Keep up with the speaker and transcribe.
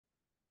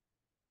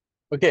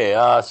Okay,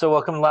 so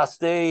welcome to last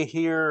day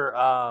here.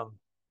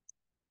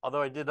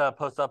 Although I did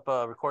post up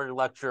a recorded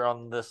lecture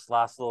on this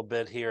last little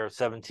bit here,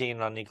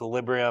 17 on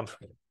equilibrium,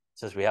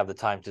 since we have the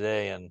time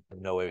today and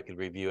no way we could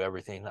review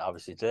everything,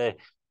 obviously, today.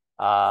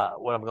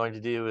 What I'm going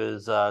to do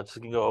is just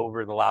going to go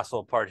over the last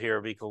little part here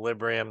of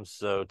equilibrium.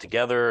 So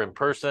together in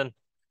person,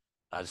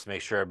 just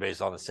make sure everybody's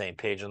on the same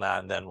page on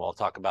that, and then we'll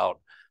talk about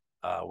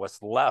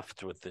what's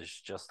left with this,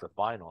 just the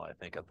final, I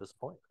think, at this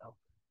point.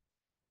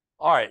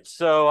 All right,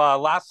 so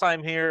last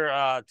time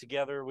here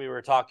together, we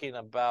were talking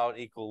about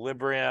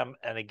equilibrium.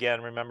 And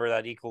again, remember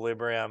that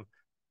equilibrium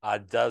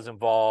does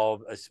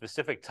involve a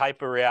specific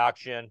type of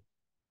reaction,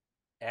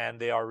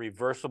 and they are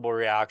reversible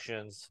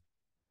reactions.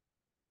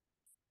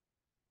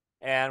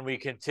 And we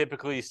can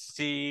typically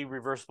see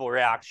reversible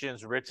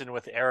reactions written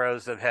with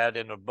arrows that head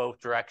in both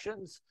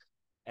directions.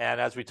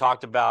 And as we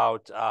talked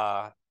about,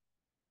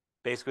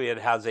 basically it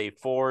has a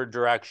forward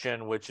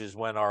direction, which is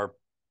when our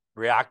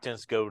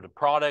reactants go to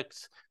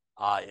products.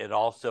 It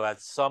also, at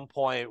some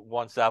point,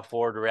 once that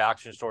forward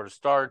reaction sort of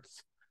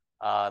starts,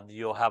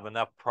 you'll have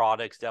enough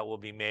products that will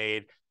be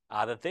made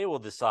that they will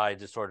decide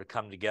to sort of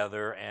come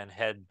together and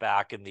head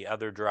back in the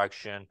other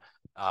direction,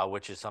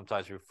 which is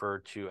sometimes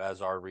referred to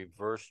as our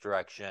reverse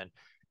direction.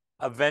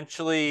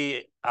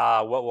 Eventually,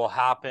 what will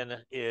happen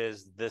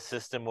is the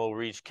system will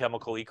reach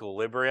chemical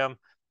equilibrium.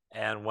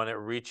 And when it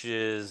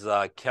reaches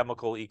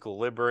chemical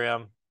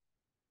equilibrium,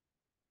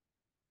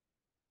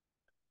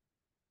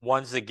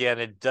 once again,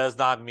 it does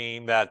not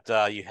mean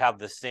that you have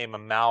the same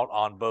amount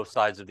on both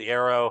sides of the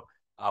arrow.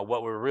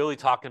 What we're really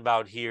talking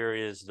about here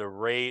is the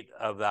rate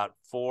of that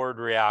forward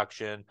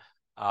reaction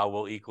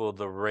will equal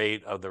the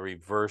rate of the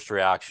reverse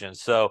reaction.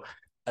 So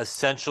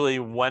essentially,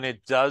 when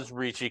it does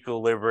reach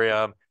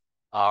equilibrium,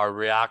 our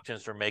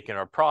reactants are making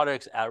our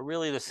products at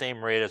really the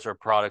same rate as our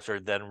products are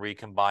then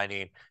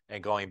recombining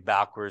and going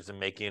backwards and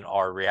making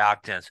our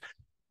reactants.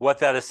 What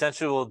that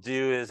essentially will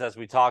do is, as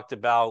we talked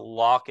about,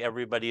 lock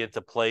everybody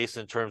into place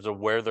in terms of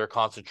where their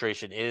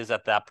concentration is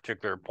at that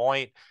particular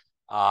point.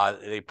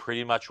 They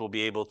pretty much will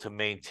be able to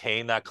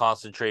maintain that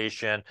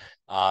concentration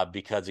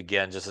because,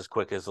 again, just as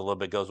quick as a little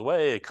bit goes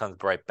away, it comes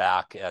right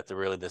back at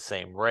really the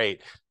same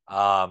rate.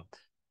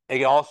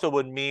 It also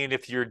would mean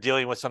if you're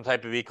dealing with some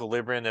type of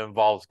equilibrium that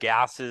involves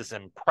gases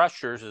and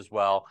pressures as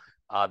well,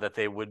 that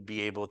they would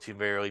be able to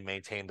merely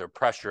maintain their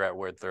pressure at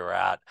where they're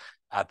at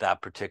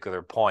that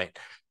particular point.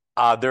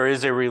 There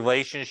is a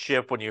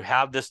relationship when you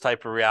have this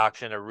type of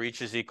reaction, it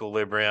reaches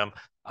equilibrium,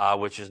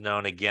 which is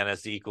known again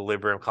as the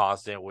equilibrium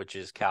constant, which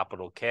is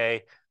capital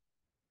K.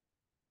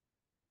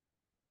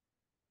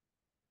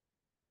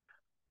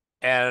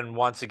 And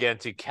once again,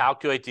 to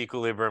calculate the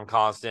equilibrium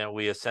constant,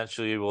 we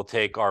essentially will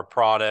take our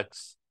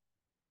products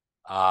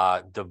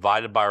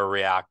divided by our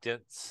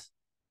reactants.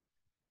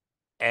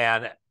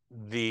 And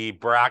the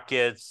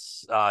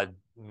brackets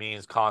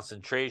means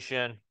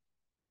concentration.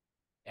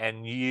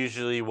 And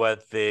usually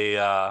what they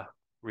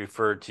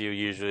refer to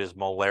usually as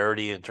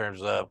molarity in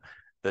terms of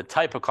the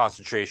type of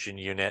concentration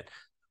unit.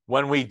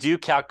 When we do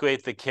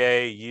calculate the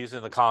K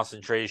using the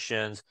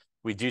concentrations,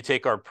 we do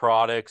take our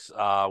products,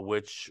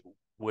 which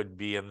would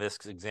be in this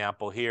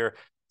example here,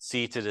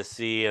 C to the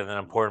C. And an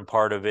important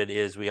part of it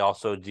is we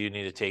also do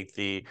need to take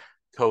the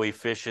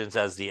coefficients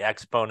as the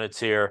exponents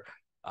here,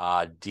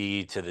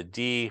 D to the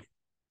D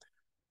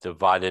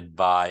divided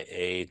by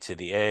A to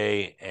the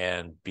A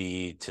and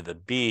B to the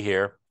B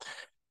here.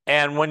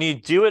 And when you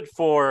do it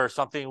for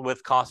something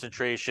with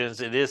concentrations,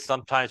 it is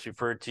sometimes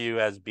referred to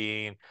as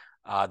being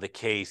the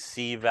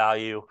Kc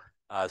value,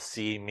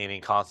 C meaning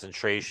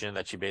concentration,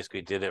 that you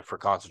basically did it for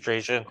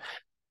concentration.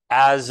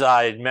 As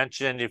I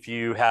mentioned, if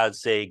you had,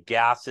 say,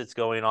 gases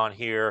going on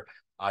here,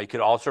 you could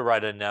also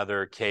write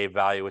another K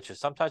value, which is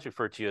sometimes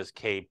referred to as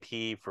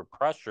Kp for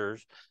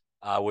pressures,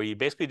 where you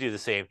basically do the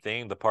same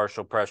thing, the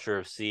partial pressure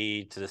of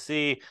C to the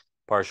C,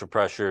 partial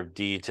pressure of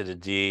D to the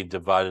D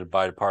divided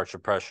by the partial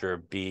pressure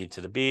of B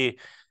to the B,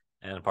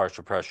 and the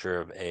partial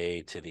pressure of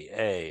A to the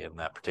A in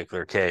that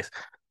particular case.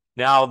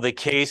 Now, the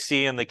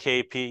Kc and the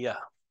Kp, yeah.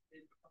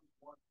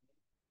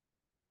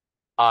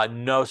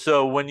 No,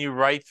 so when you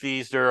write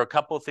these, there are a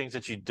couple of things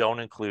that you don't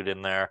include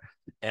in there.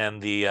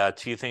 And the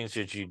two things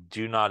that you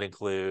do not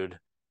include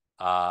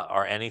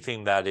are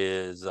anything that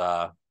is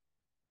a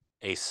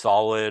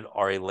solid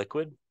or a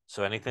liquid.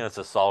 So anything that's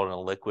a solid and a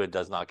liquid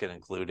does not get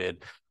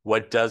included.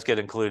 What does get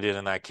included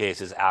in that case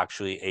is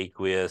actually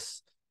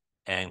aqueous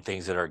and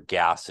things that are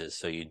gases.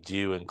 So you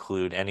do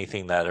include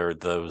anything that are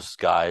those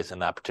guys in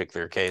that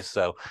particular case.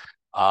 So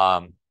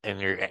in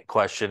your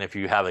question, if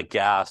you have a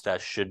gas,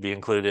 that should be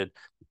included.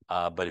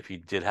 But if you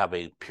did have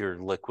a pure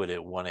liquid,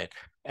 it wouldn't.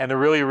 And the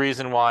really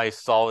reason why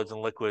solids and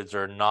liquids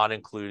are not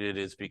included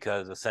is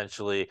because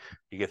essentially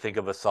you can think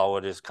of a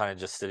solid as kind of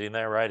just sitting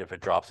there, right? If it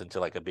drops into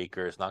like a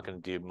beaker, it's not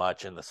going to do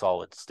much in the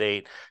solid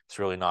state. It's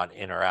really not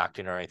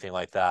interacting or anything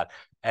like that.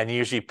 And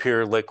usually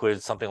pure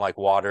liquids, something like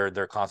water,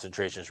 their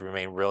concentrations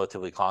remain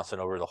relatively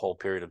constant over the whole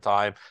period of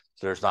time.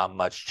 So there's not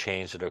much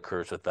change that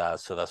occurs with that.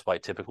 So that's why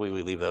typically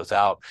we leave those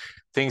out.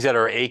 Things that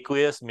are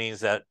aqueous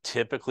means that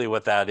typically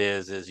what that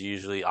is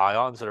usually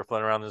ions that are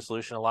floating around in the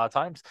solution a lot of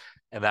times.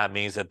 And that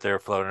means that they're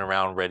floating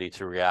around ready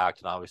to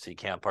react and obviously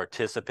can't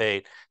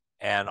participate.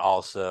 And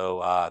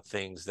also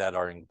things that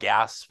are in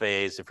gas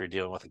phase, if you're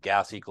dealing with a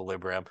gas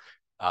equilibrium,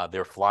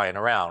 they're flying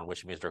around,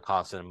 which means they're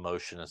constant in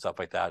motion and stuff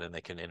like that, and they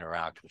can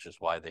interact, which is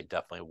why they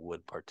definitely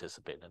would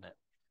participate in it.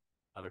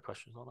 Other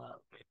questions on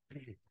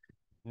that?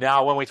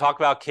 Now, when we talk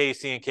about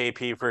Kc and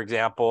Kp, for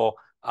example,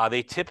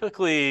 they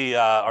typically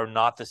are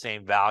not the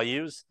same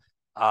values,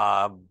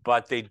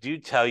 but they do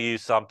tell you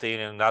something,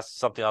 and that's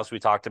something else we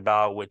talked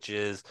about, which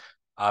is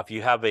if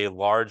you have a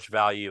large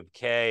value of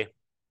K,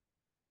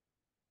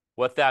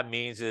 what that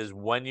means is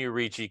when you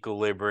reach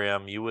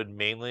equilibrium, you would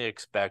mainly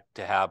expect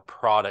to have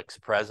products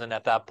present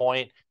at that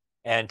point.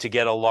 And to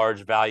get a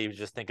large value,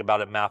 just think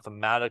about it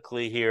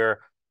mathematically here.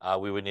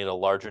 We would need a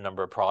larger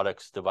number of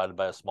products divided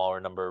by a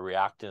smaller number of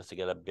reactants to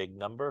get a big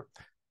number.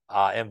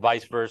 And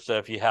vice versa,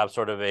 if you have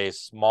sort of a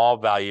small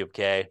value of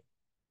K,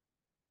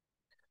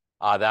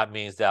 that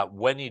means that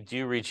when you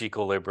do reach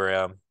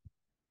equilibrium,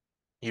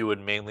 you would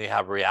mainly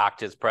have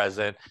reactants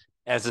present.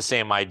 And it's the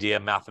same idea,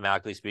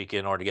 mathematically speaking.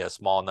 In order to get a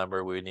small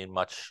number, we would need a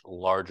much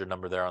larger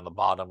number there on the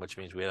bottom, which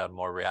means we'd have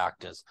more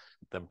reactants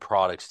than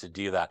products to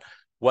do that.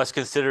 What's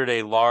considered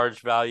a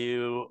large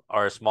value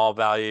or a small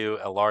value?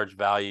 A large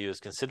value is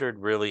considered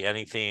really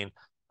anything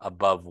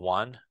above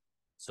 1.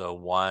 So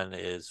 1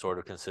 is sort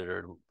of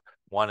considered,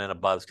 1 and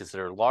above is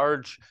considered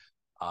large.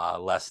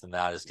 Less than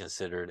that is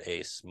considered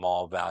a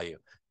small value.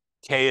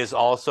 K is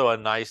also a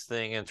nice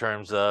thing in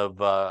terms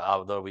of,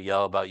 although we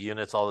yell about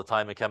units all the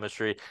time in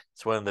chemistry,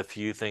 it's one of the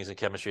few things in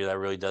chemistry that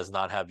really does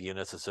not have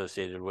units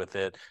associated with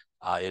it.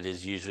 It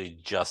is usually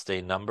just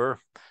a number,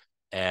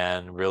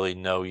 and really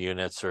no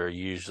units are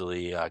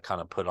usually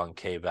kind of put on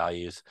K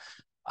values.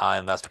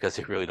 And that's because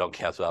they really don't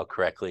cancel out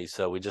correctly.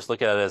 So we just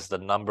look at it as the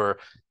number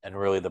and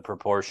really the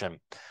proportion.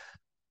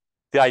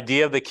 The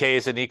idea of the K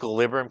is an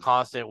equilibrium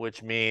constant,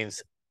 which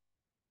means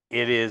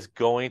it is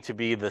going to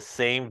be the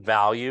same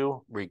value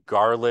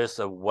regardless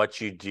of what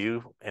you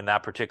do in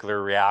that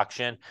particular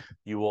reaction.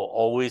 You will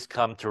always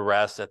come to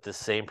rest at the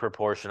same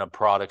proportion of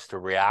products to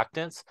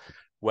reactants,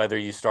 whether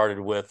you started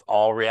with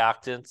all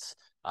reactants,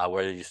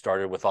 whether you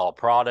started with all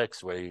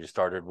products, whether you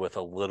started with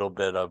a little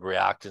bit of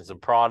reactants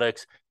and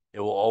products.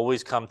 It will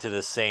always come to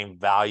the same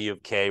value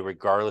of K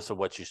regardless of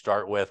what you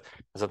start with.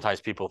 And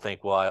sometimes people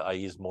think, well, I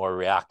use more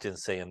reactants,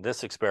 say, in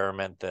this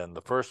experiment than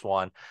the first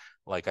one.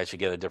 Like I should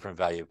get a different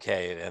value of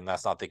K, and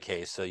that's not the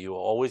case. So you will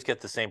always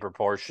get the same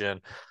proportion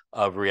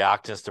of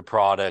reactants to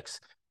products.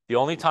 The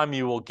only time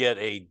you will get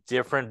a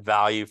different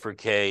value for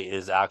K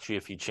is actually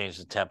if you change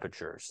the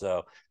temperature.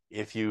 So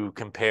if you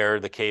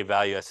compare the K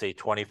value at, say,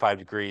 25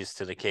 degrees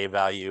to the K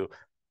value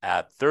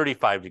at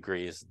 35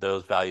 degrees,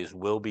 those values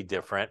will be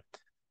different.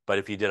 But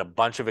if you did a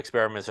bunch of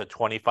experiments at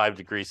 25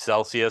 degrees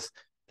Celsius,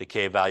 the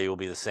K value will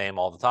be the same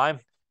all the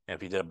time. And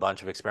if you did a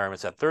bunch of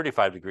experiments at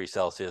 35 degrees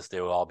Celsius, they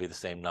would all be the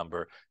same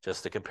number.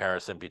 Just the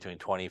comparison between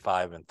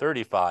 25 and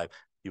 35,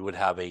 you would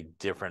have a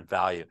different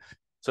value.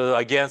 So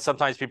again,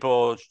 sometimes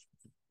people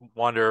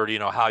wonder,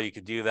 how you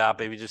could do that.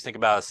 But if you just think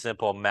about a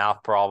simple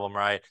math problem,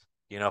 right?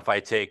 If I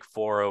take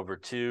 4 over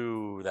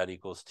 2, that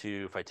equals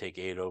 2. If I take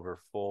 8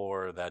 over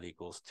 4, that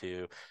equals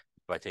 2.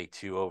 If I take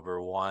 2 over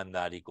 1,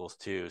 that equals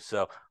 2.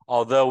 So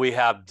although we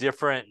have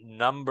different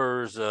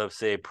numbers of,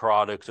 say,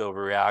 products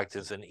over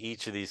reactants in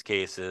each of these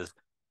cases,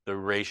 the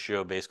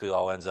ratio basically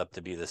all ends up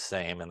to be the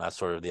same. And that's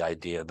sort of the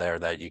idea there,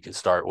 that you can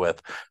start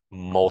with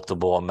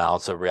multiple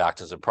amounts of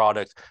reactants and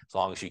products. As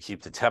long as you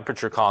keep the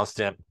temperature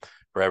constant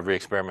for every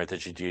experiment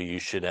that you do, you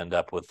should end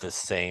up with the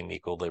same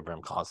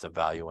equilibrium constant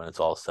value when it's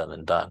all said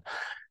and done.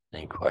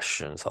 Any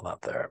questions on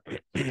that there?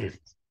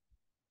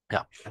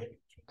 Yeah.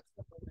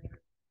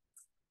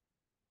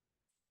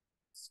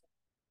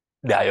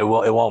 Yeah, it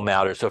won't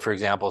matter. So for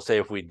example, say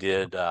if we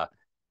did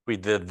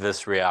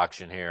this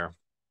reaction here,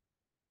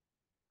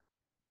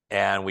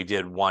 and we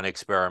did one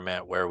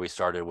experiment where we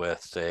started with,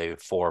 say,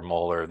 4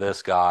 molar of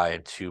this guy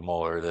and 2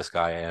 molar of this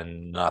guy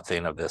and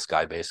nothing of this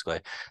guy, basically.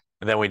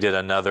 And then we did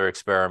another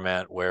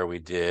experiment where we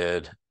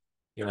did,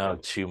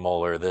 2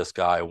 molar of this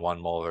guy,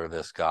 1 molar of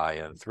this guy,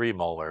 and 3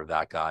 molar of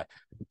that guy.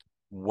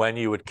 When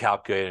you would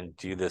calculate and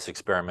do this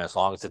experiment, as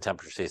long as the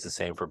temperature stays the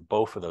same for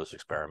both of those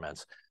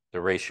experiments,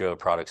 the ratio of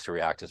products to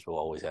reactants will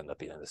always end up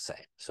being the same.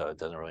 So it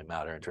doesn't really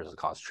matter in terms of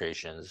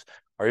concentrations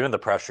or even the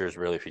pressures,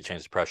 really, if you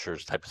change the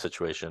pressures type of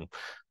situation,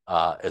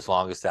 as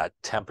long as that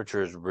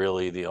temperature is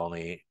really the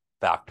only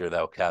factor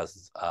that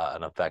has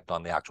an effect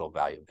on the actual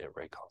value of the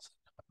rate constant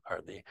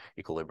or the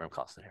equilibrium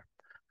constant here.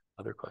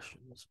 Other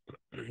questions?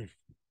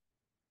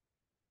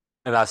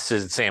 And that's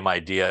the same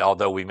idea,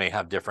 although we may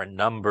have different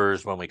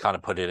numbers when we kind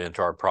of put it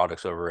into our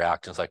products over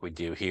reactants like we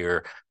do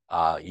here,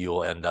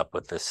 you'll end up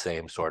with the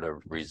same sort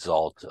of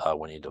result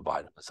when you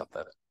divide them and stuff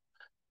like that.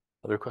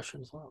 Other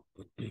questions?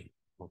 Okay.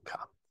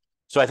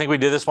 So I think we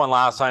did this one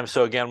last time.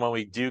 So again, when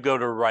we do go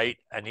to write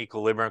an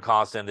equilibrium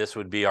constant, this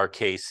would be our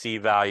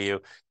Kc value.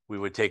 We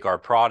would take our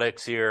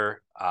products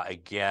here,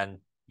 again,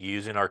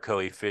 using our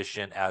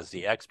coefficient as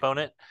the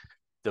exponent,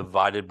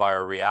 divided by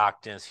our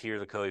reactants. Here,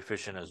 the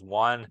coefficient is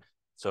 1.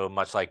 So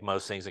much like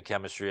most things in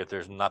chemistry, if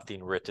there's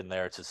nothing written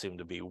there, it's assumed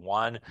to be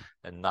 1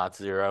 and not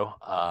 0,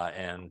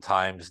 and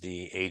times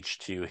the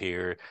H2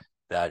 here,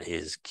 that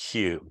is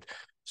cubed.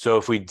 So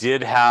if we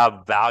did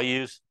have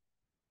values,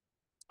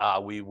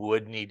 we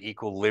would need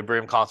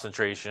equilibrium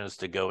concentrations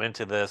to go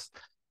into this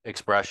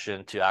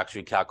expression to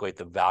actually calculate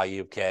the value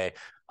of K.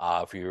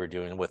 If you were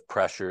doing with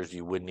pressures,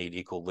 you would need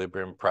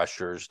equilibrium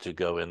pressures to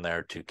go in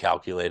there to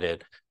calculate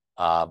it.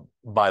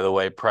 By the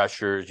way,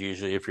 pressures,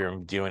 usually if you're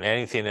doing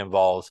anything that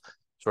involves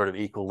sort of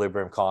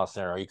equilibrium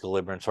constant or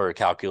equilibrium sort of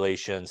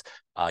calculations,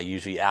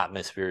 usually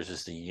atmospheres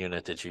is the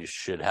unit that you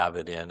should have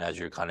it in as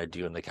you're kind of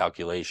doing the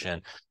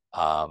calculation.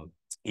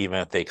 Even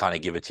if they kind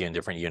of give it to you in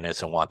different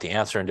units and want the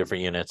answer in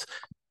different units,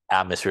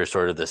 atmosphere is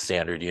sort of the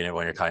standard unit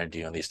when you're kind of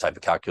doing these type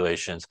of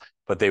calculations,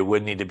 but they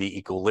would need to be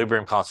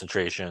equilibrium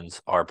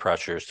concentrations or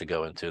pressures to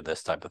go into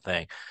this type of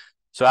thing.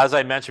 So as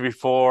I mentioned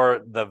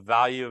before, the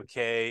value of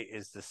K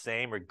is the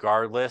same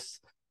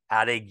regardless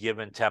at a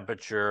given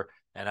temperature.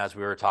 And as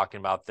we were talking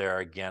about there,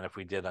 again, if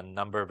we did a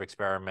number of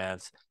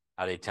experiments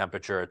at a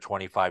temperature of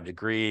 25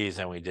 degrees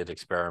and we did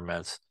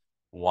experiments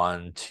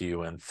 1,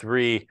 2, and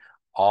 3,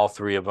 all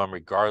 3 of them,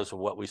 regardless of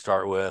what we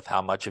start with,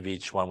 how much of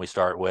each one we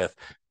start with,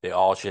 they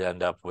all should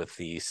end up with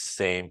the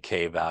same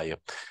K value.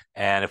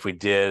 And if we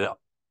did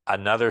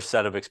another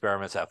set of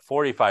experiments at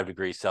 45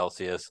 degrees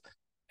Celsius,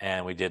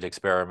 and we did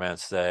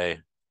experiments, say,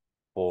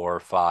 4,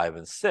 5,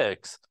 and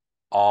 6,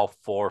 all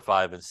 4,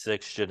 5, and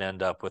 6 should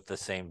end up with the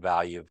same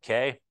value of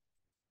K.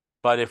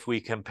 But if we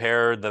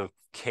compare the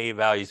K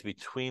values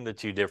between the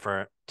 2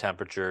 different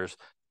temperatures,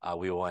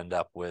 we will end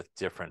up with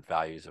different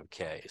values of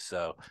K.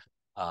 So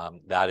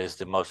that is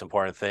the most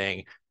important thing.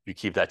 If you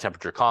keep that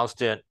temperature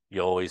constant,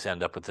 you always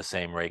end up with the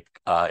same rate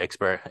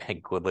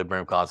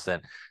equilibrium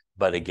constant.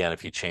 But again,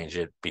 if you change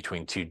it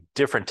between 2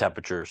 different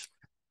temperatures,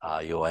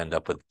 you'll end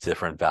up with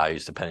different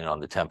values depending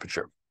on the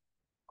temperature.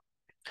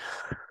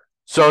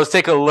 So let's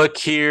take a look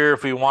here.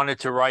 If we wanted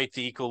to write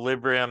the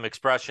equilibrium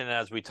expression,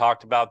 as we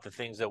talked about, the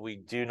things that we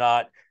do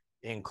not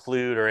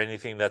include or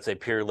anything that's a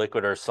pure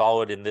liquid or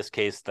solid, in this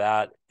case,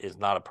 that is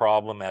not a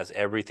problem as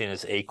everything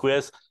is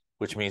aqueous,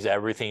 which means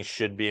everything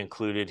should be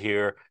included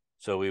here.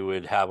 So we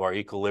would have our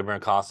equilibrium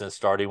constant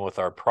starting with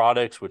our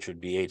products, which would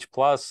be H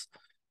plus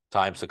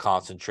times the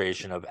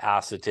concentration of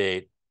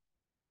acetate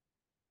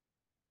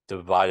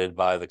divided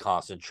by the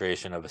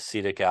concentration of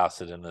acetic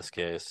acid in this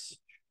case.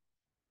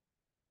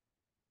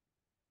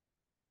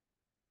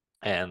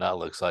 And that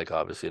looks like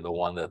obviously the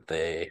one that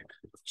they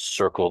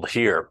circled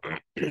here.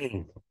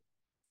 In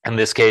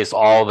this case,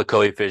 all the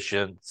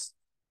coefficients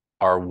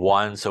are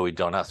 1, so we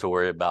don't have to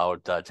worry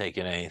about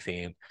taking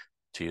anything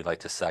to like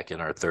the second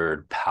or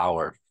third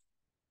power.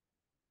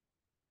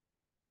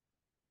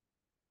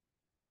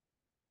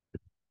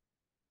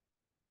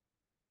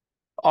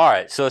 All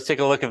right, so let's take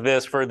a look at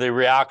this. For the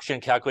reaction,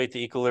 calculate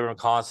the equilibrium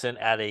constant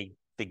at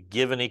the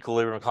given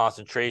equilibrium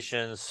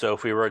concentrations. So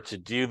if we were to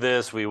do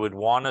this, we would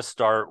want to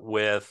start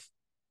with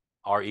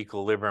our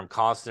equilibrium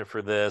constant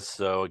for this.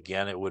 So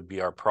again, it would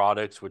be our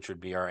products, which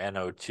would be our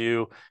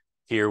NO2.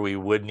 Here we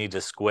would need to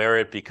square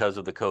it because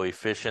of the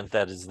coefficient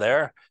that is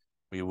there.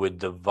 We would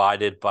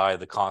divide it by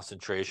the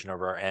concentration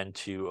of our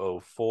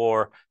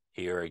N2O4.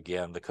 Here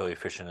again, the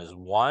coefficient is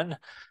 1.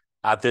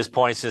 At this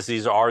point, since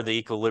these are the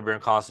equilibrium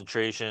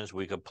concentrations,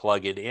 we could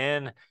plug it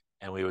in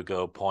and we would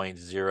go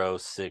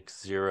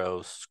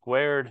 0.060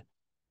 squared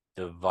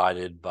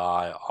divided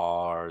by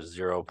our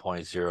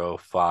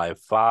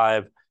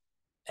 0.055.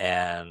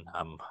 And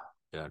I'm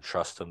going to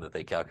trust them that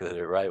they calculated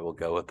it right. We'll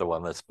go with the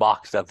one that's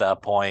boxed at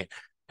that point.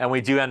 And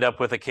we do end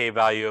up with a K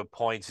value of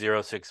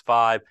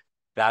 0.065.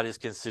 That is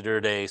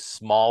considered a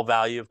small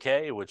value of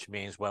K, which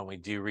means when we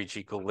do reach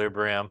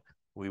equilibrium,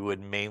 we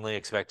would mainly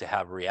expect to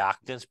have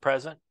reactants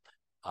present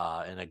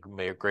in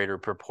a greater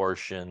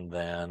proportion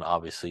than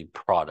obviously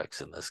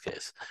products in this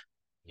case.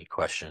 Any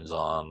questions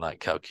on that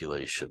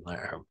calculation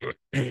there?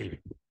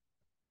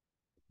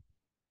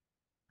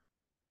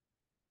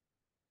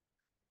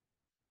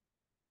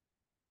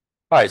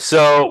 All right,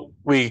 so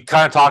we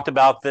kind of talked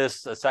about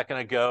this a second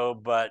ago,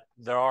 but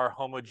there are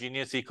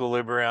homogeneous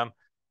equilibrium.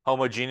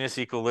 Homogeneous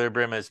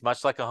equilibrium is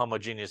much like a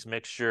homogeneous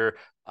mixture,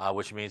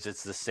 which means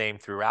it's the same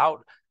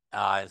throughout.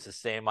 It's the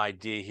same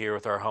idea here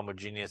with our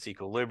homogeneous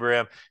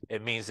equilibrium.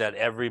 It means that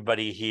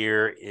everybody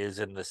here is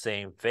in the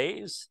same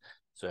phase.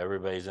 So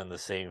everybody's in the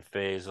same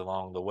phase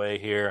along the way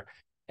here.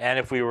 And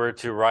if we were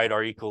to write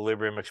our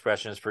equilibrium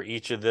expressions for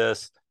each of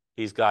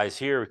these guys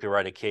here, we could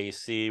write a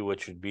Kc,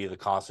 which would be the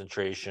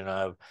concentration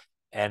of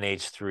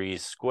NH3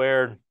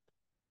 squared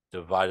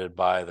divided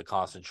by the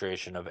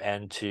concentration of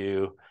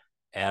N2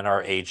 and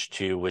our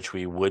H2, which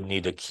we would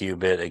need to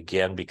cube it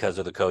again because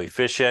of the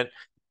coefficient.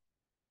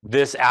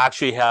 This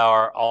actually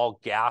are all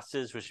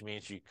gases, which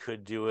means you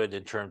could do it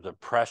in terms of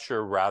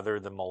pressure rather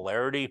than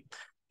molarity.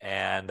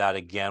 And that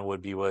again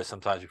would be what is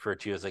sometimes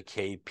referred to as a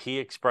Kp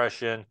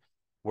expression.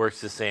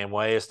 Works the same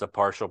way as the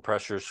partial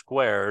pressure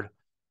squared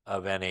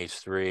of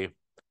NH3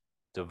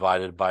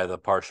 divided by the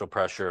partial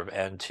pressure of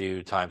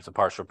N2 times the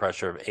partial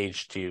pressure of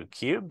H2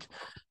 cubed.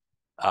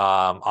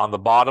 On the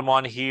bottom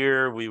one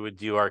here, we would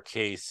do our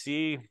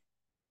Kc,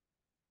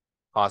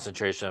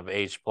 concentration of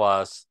H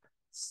plus,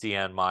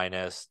 Cn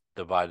minus,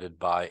 divided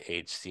by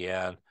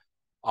HCN.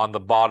 On the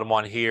bottom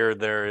one here,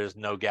 there is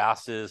no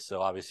gases,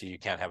 so obviously you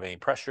can't have any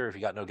pressure if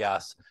you got no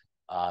gas.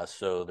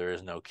 So there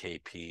is no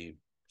Kp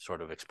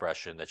sort of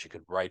expression that you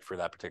could write for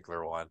that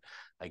particular one,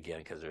 again,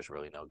 because there's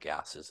really no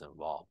gases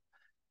involved.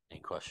 Any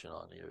question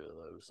on either of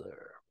those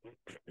there?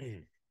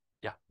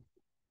 Yeah.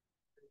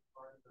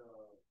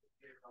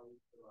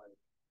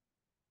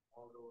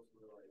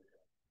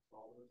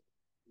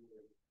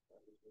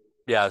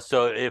 Yeah,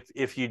 so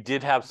if you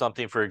did have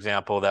something, for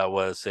example, that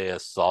was, say, a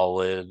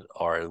solid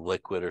or a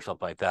liquid or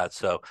something like that.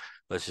 So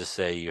let's just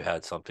say you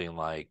had something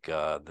like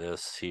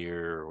this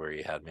here, where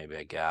you had maybe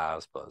a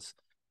gas plus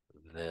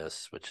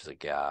this, which is a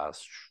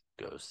gas,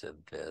 goes to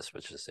this,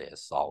 which is, say, a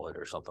solid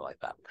or something like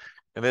that.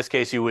 In this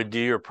case, you would do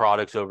your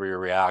products over your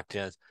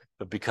reactants,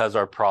 but because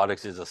our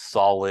products is a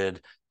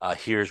solid,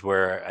 here's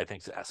where I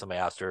think somebody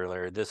asked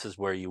earlier, this is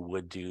where you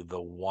would do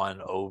the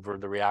 1 over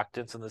the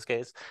reactants in this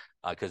case,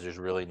 because there's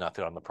really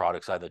nothing on the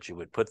product side that you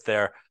would put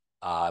there,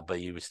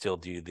 but you would still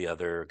do the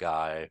other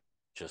guy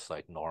just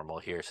like normal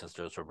here, since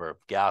those are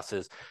both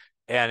gases.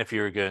 And if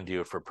you were going to do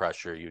it for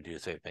pressure, you do the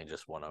same thing,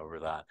 just 1 over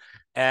that.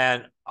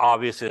 And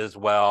obviously as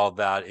well,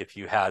 that if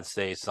you had,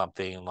 say,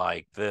 something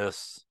like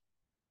this,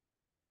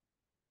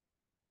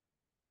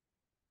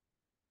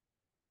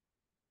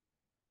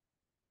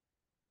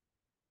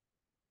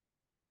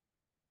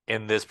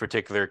 in this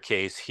particular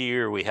case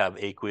here, we have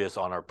aqueous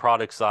on our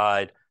product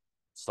side,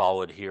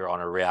 solid here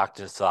on our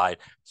reactant side.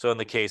 So in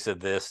the case of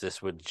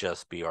this would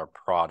just be our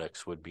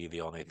products would be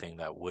the only thing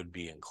that would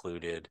be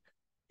included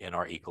in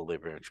our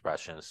equilibrium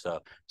expression. So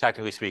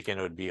technically speaking,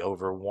 it would be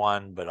over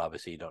 1, but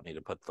obviously you don't need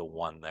to put the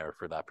 1 there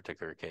for that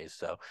particular case.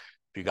 So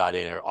if you got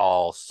in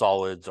all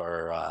solids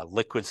or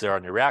liquids there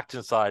on your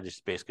reactant side,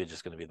 it's basically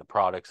just going to be the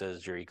products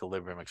as your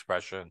equilibrium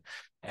expression.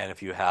 And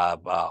if you have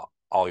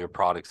all your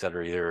products that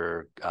are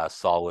either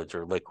solids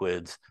or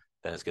liquids,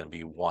 then it's going to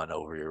be 1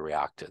 over your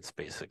reactants,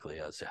 basically,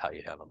 as to how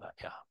you handle that.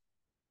 Yeah.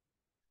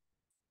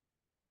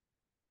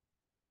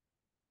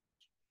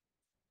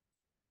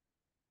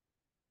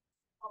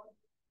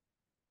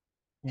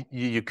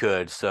 You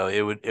could. So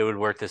it would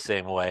work the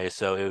same way.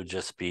 So it would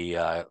just be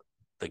the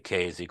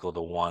K is equal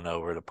to 1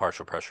 over the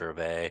partial pressure of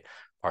A,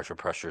 partial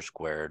pressure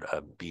squared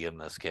of B in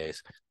this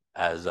case,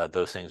 as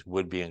those things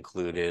would be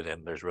included,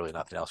 and there's really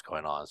nothing else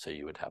going on. So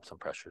you would have some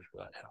pressures for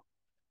that. Yeah.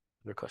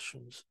 Other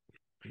questions?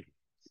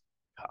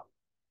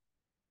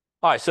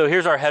 All right, so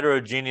here's our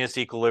heterogeneous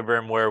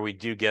equilibrium where we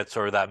do get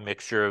sort of that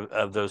mixture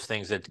of those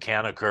things that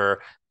can occur.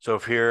 So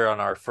if here on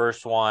our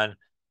first one,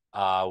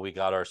 we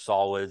got our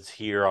solids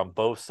here on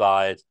both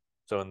sides.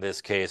 So in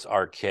this case,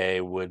 our K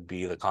would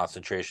be the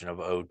concentration of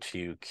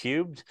O2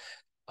 cubed.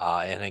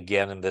 And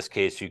again, in this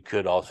case, you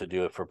could also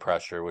do it for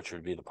pressure, which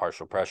would be the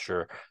partial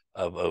pressure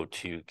of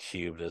O2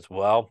 cubed as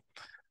well.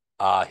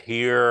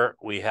 Here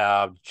we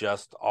have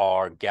just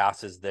our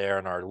gases there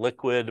and our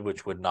liquid,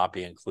 which would not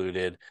be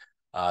included.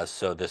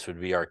 So this would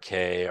be our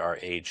K, our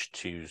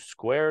H2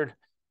 squared,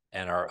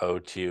 and our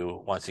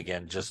O2, once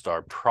again, just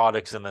our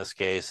products in this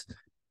case,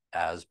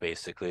 as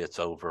basically it's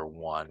over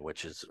 1,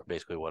 which is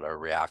basically what our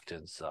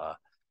reactants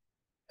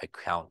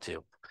account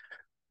to.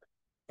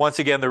 Once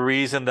again, the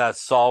reason that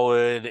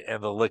solid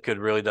and the liquid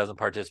really doesn't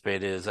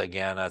participate is,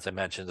 again, as I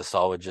mentioned, the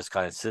solid just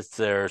kind of sits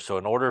there. So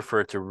in order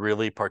for it to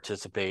really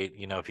participate,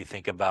 you know, if you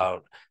think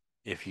about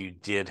if you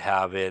did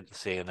have it,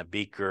 say, in a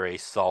beaker, a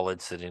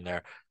solid sitting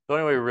there, the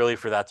only way really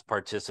for that to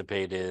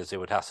participate is it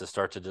would have to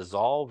start to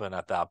dissolve, and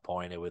at that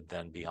point it would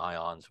then be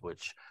ions,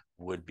 which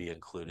would be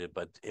included,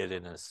 but it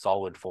in a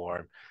solid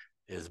form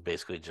is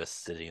basically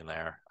just sitting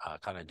there,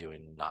 kind of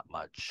doing not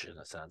much in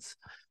a sense.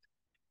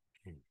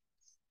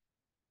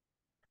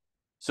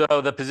 So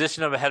the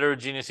position of a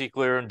heterogeneous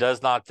equilibrium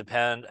does not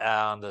depend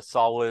on the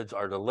solids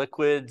or the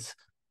liquids.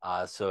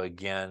 So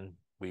again,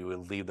 we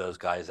would leave those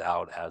guys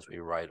out as we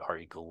write our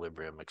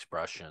equilibrium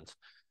expressions.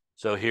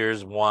 So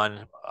here's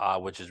one,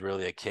 which is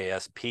really a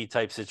KSP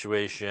type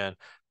situation.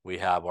 We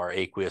have our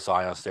aqueous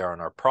ions there on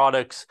our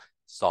products,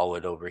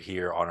 solid over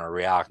here on our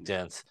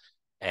reactants,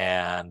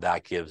 and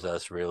that gives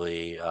us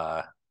really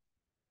a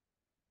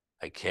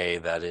K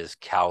that is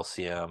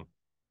calcium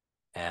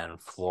and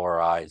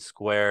fluoride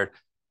squared.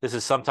 This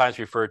is sometimes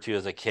referred to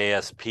as a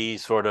KSP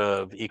sort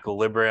of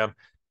equilibrium.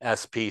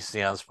 SP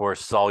stands for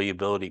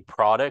solubility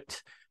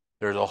product.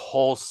 There's a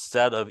whole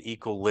set of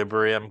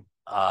equilibrium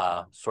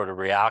sort of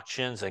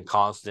reactions and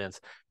constants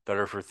that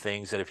are for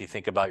things that, if you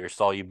think about your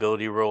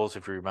solubility rules,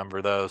 if you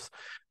remember those,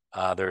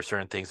 there are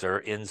certain things that are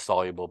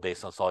insoluble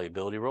based on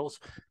solubility rules.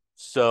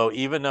 So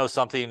even though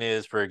something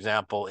is, for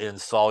example,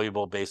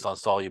 insoluble based on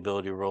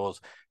solubility rules,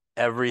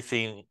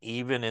 everything,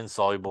 even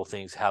insoluble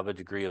things, have a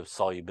degree of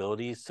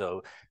solubility.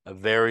 So a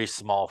very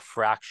small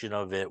fraction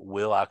of it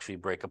will actually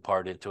break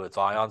apart into its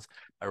ions,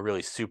 a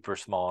really super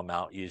small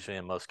amount, usually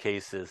in most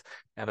cases.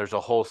 And there's a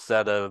whole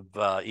set of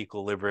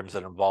equilibriums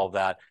that involve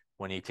that.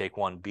 When you take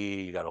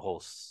 1B, you got a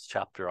whole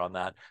chapter on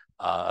that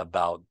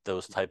about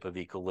those type of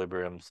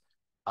equilibriums.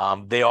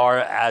 They are,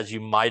 as you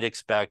might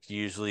expect,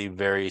 usually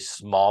very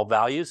small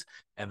values.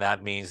 And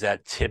that means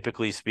that,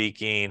 typically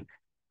speaking,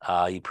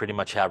 you pretty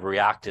much have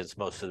reactants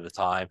most of the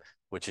time,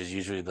 which is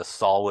usually the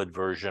solid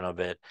version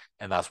of it.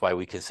 And that's why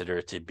we consider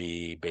it to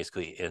be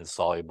basically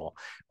insoluble.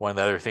 One of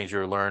the other things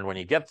you'll learn when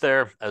you get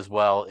there as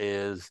well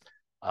is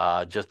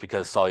just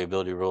because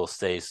solubility rules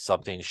say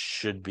something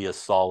should be a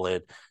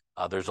solid,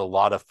 there's a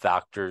lot of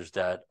factors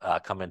that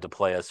come into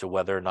play as to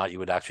whether or not you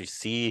would actually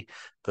see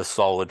the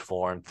solid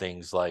form.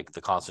 Things like the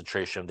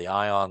concentration of the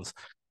ions,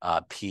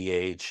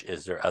 pH,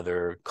 is there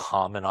other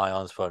common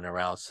ions floating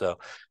around? So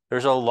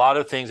there's a lot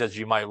of things that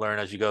you might learn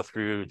as you go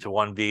through to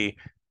 1B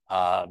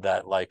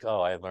that, like,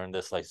 oh, I learned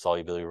this, like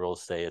solubility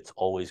rules say it's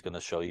always going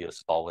to show you a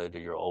solid, or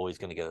you're always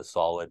going to get a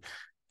solid.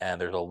 And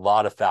there's a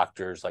lot of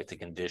factors, like the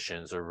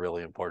conditions are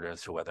really important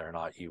as to whether or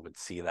not you would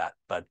see that.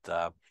 But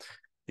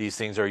these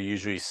things are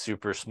usually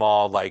super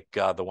small, like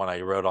the one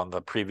I wrote on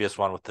the previous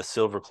one with the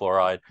silver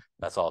chloride.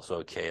 That's also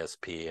a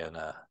KSP, and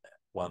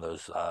one of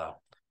those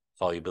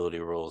solubility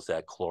rules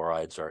that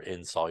chlorides are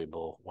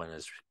insoluble when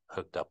it's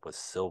hooked up with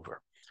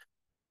silver.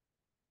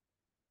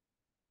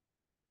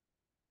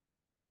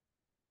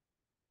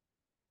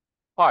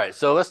 All right,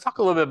 so let's talk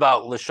a little bit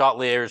about Le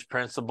Chatelier's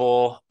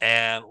principle.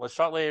 And Le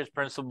Chatelier's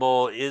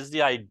principle is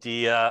the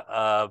idea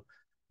of,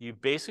 you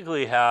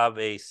basically have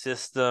a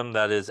system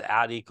that is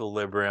at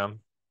equilibrium,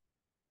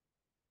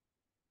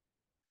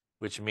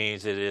 which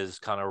means it is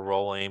kind of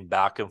rolling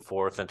back and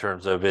forth in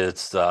terms of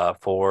its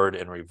forward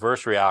and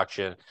reverse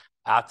reaction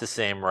at the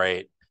same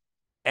rate.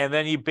 And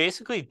then you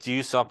basically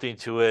do something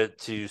to it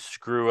to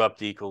screw up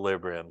the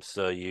equilibrium.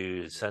 So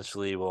you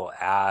essentially will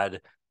add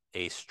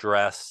a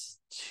stress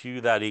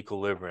to that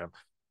equilibrium.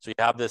 So you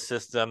have this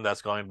system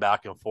that's going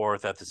back and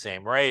forth at the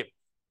same rate,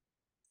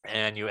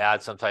 and you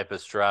add some type of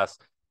stress.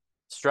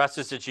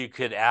 Stresses that you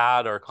could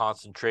add are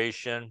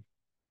concentration.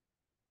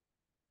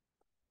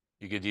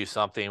 You could do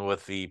something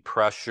with the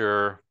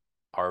pressure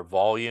or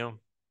volume.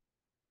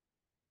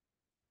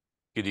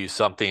 You could do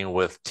something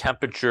with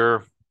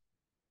temperature.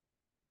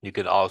 You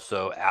could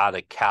also add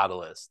a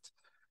catalyst.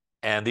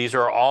 And these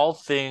are all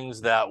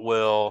things that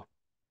will,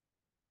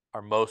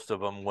 or most of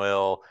them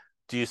will,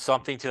 do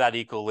something to that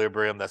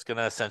equilibrium that's going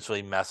to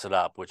essentially mess it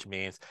up, which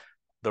means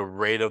the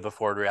rate of the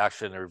forward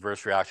reaction and the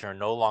reverse reaction are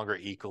no longer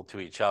equal to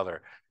each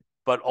other.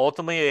 But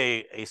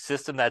ultimately, a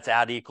system that's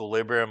at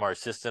equilibrium, or a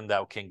system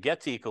that can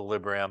get to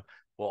equilibrium,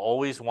 will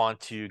always want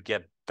to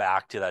get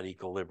back to that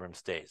equilibrium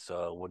state.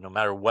 So no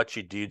matter what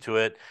you do to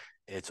it,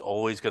 it's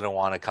always going to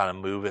want to kind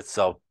of move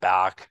itself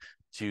back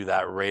to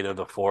that rate of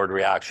the forward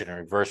reaction and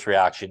reverse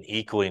reaction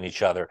equaling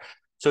each other.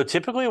 So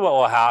typically what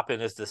will happen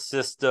is the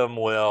system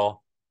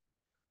will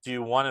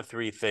do one of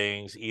three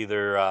things: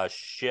 either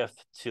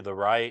shift to the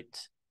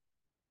right,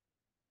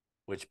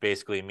 which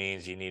basically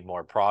means you need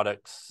more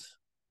products.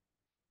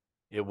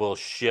 It will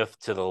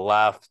shift to the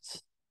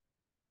left,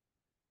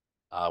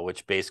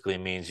 which basically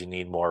means you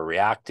need more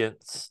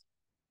reactants.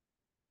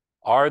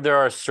 Or there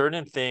are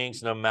certain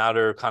things, no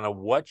matter kind of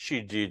what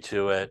you do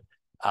to it,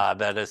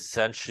 that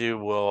essentially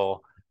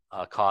will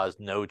cause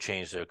no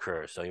change to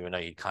occur. So even though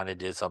you kind of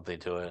did something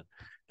to it,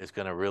 it's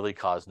going to really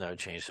cause no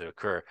change to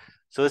occur.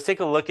 So let's take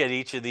a look at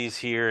each of these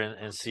here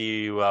and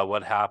see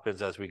what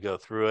happens as we go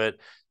through it.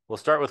 We'll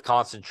start with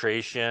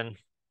concentration,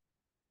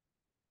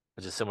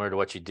 which is similar to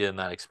what you did in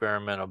that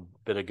experiment a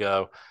bit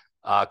ago.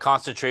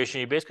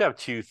 Concentration, you basically have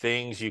two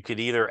things. You could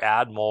either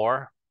add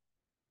more,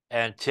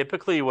 and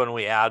typically when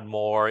we add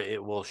more,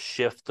 it will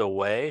shift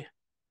away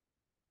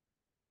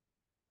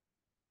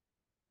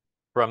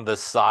from the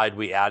side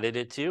we added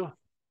it to.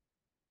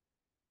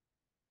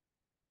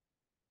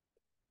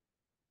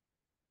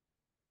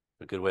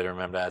 A good way to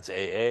remember that's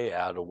AA,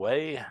 add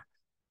away.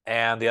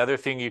 And the other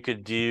thing you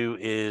could do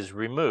is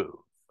remove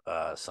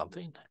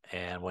something.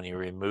 And when you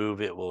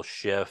remove, it will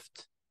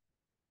shift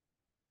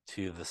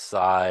to the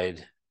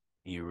side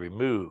you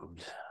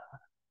removed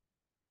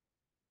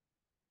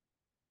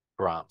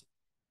from.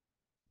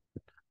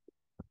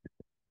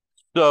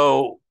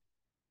 So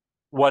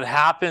what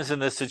happens in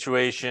this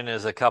situation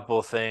is a couple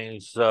of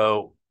things.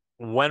 So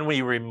when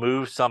we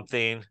remove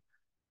something,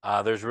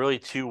 there's really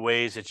two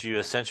ways that you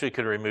essentially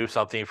could remove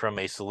something from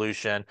a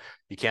solution.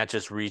 You can't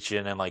just reach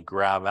in and like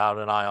grab out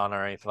an ion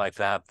or anything like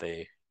that.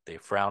 They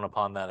frown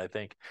upon that, I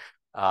think.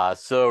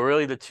 So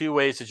really the two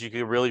ways that you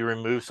could really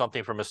remove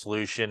something from a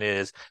solution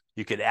is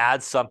you could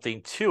add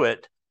something to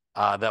it,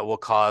 that will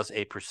cause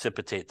a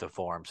precipitate to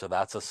form. So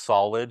that's a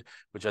solid,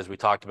 which, as we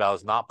talked about,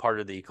 is not part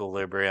of the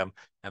equilibrium.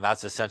 And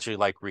that's essentially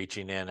like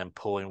reaching in and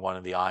pulling one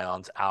of the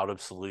ions out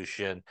of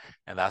solution.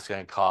 And that's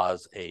going to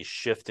cause a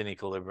shift in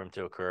equilibrium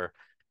to occur.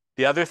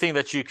 The other thing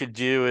that you could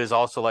do is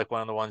also like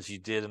one of the ones you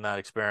did in that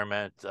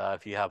experiment.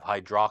 If you have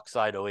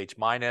hydroxide, OH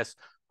minus,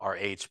 or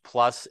H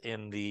plus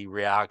in the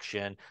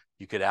reaction,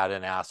 you could add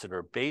an acid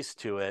or base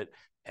to it,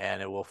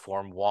 and it will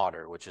form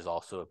water, which is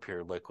also a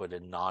pure liquid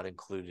and not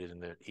included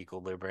in the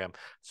equilibrium.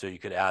 So you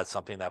could add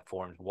something that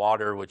forms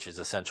water, which is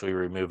essentially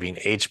removing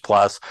H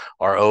plus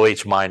or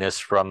OH minus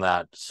from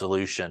that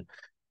solution.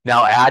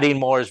 Now, adding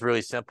more is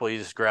really simple. You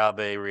just grab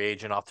a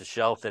reagent off the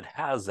shelf that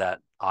has that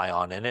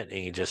ion in it,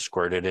 and you just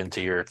squirt it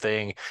into your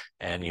thing,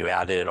 and you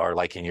add it, or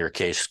like in your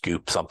case,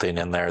 scoop something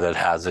in there that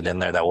has it in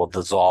there that will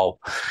dissolve.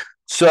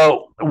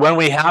 So when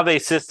we have a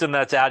system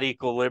that's at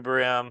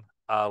equilibrium,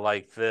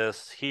 like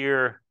this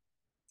here,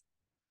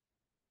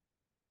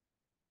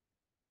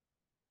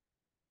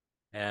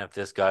 and if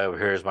this guy over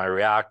here is my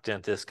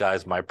reactant, this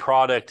guy's my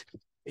product.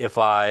 If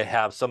I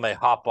have somebody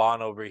hop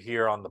on over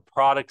here on the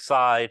product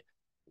side,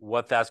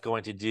 what that's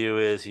going to do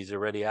is he's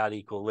already at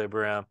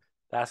equilibrium.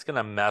 That's going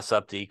to mess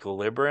up the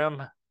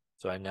equilibrium.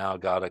 So I now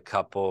got a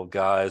couple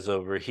guys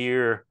over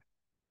here.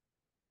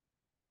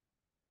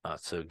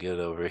 Not so good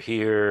over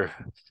here.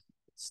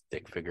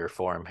 Stick figure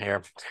form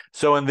here.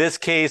 So in this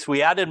case,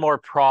 we added more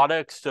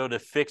products. So to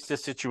fix the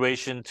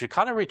situation, to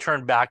kind of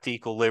return back to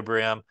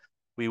equilibrium,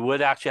 we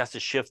would actually have to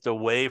shift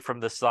away from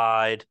the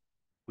side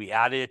we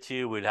added it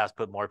to. We'd have to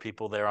put more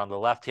people there on the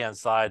left-hand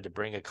side to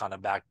bring it kind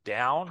of back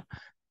down.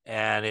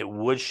 And it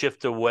would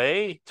shift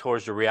away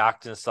towards the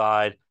reactant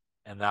side,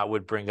 and that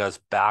would bring us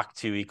back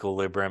to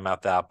equilibrium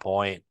at that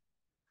point.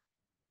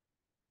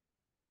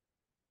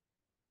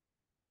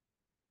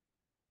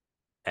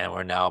 And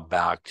we're now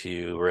back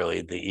to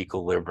really the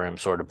equilibrium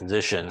sort of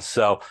position.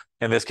 So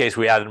in this case,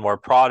 we added more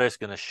products,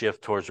 going to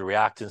shift towards the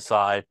reactant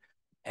side.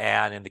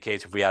 And in the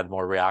case, if we add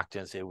more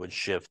reactants, it would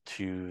shift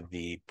to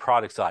the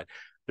product side.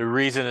 The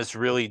reason it's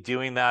really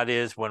doing that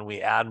is when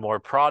we add more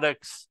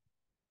products,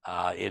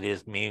 it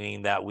is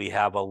meaning that we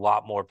have a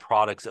lot more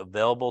products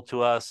available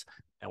to us.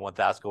 And what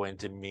that's going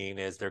to mean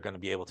is they're going to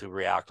be able to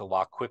react a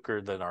lot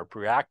quicker than our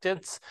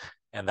reactants.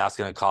 And that's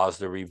going to cause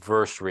the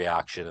reverse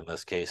reaction in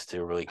this case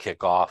to really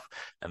kick off.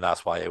 And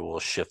that's why it will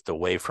shift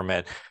away from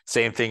it.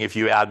 Same thing, if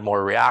you add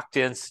more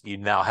reactants, you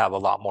now have a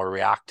lot more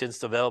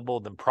reactants available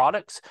than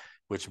products,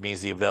 which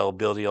means the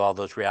availability of all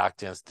those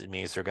reactants, it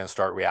means they're going to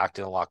start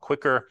reacting a lot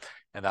quicker.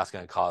 And that's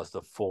going to cause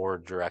the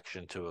forward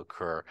direction to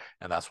occur.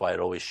 And that's why it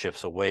always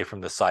shifts away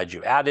from the side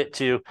you add it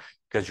to,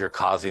 because you're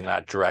causing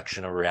that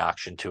direction of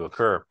reaction to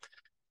occur.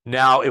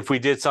 Now, if we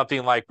did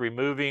something like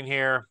removing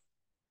here,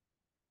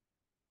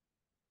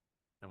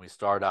 and we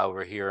start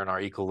over here in our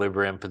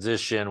equilibrium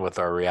position with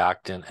our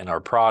reactant and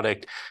our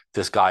product,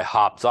 this guy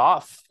hops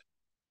off.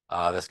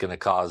 That's going to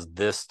cause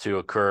this to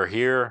occur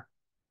here.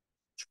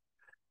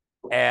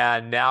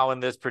 And now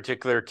in this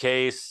particular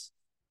case,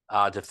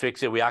 to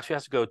fix it, we actually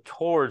have to go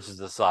towards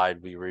the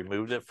side we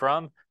removed it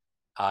from.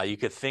 You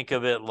could think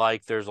of it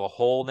like there's a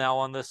hole now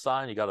on this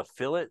side. You got to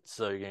fill it.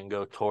 So you can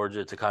go towards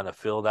it to kind of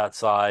fill that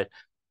side.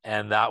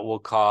 And that will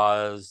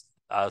cause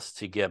us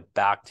to get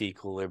back to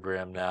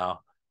equilibrium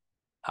now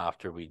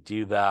after we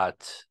do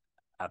that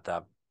at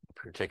that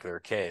particular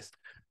case.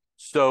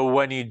 So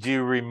when you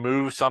do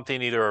remove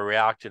something, either a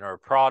reactant or a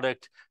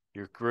product,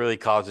 you're really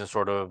causing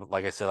sort of,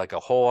 like I said, like a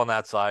hole on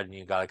that side, and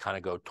you got to kind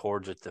of go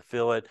towards it to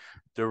fill it.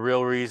 The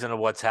real reason of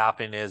what's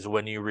happening is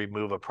when you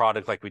remove a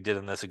product like we did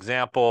in this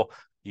example,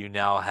 you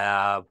now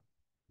have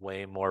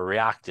way more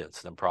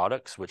reactants than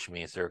products, which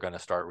means they're going to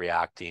start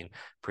reacting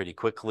pretty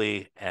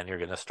quickly, and you're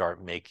going to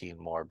start making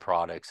more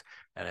products,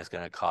 and it's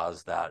going to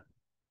cause that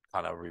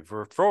kind of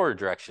revert forward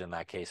direction in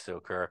that case to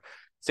occur.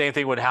 Same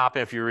thing would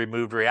happen if you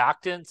removed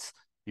reactants.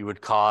 You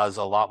would cause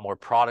a lot more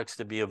products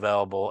to be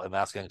available, and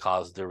that's going to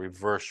cause the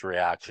reverse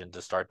reaction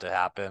to start to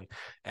happen,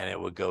 and it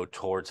would go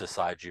towards the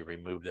side you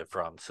removed it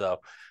from. So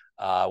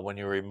when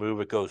you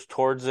remove, it goes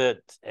towards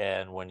it,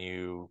 and when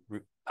you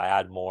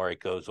add more, it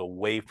goes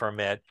away from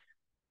it.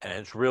 And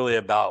it's really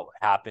about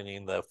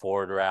happening the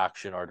forward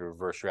reaction or the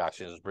reverse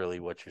reaction is really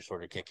what you're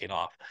sort of kicking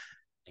off.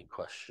 Any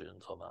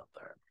questions on that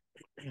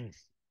there?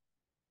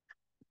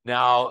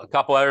 Now, a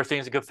couple other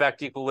things that could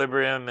affect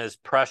equilibrium is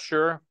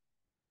pressure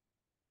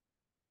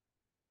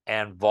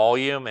and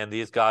volume, and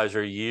these guys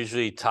are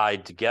usually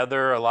tied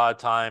together a lot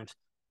of times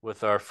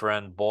with our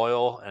friend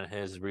Boyle and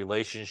his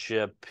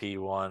relationship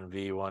P1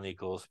 V1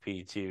 equals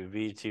P2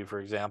 V2, for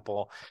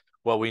example.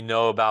 What we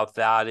know about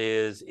that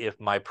is if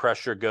my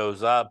pressure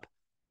goes up,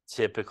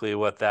 typically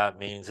what that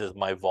means is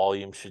my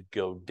volume should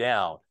go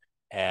down.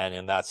 And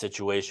in that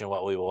situation,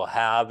 what we will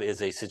have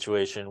is a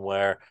situation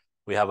where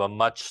we have a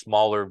much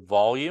smaller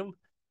volume,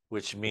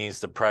 which means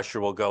the pressure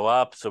will go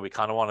up. So we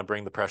kind of want to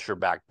bring the pressure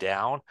back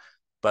down.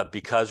 But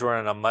because we're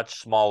in a much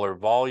smaller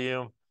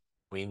volume,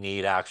 we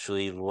need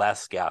actually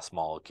less gas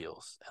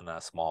molecules in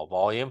that small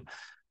volume.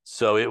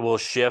 So it will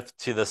shift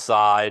to the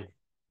side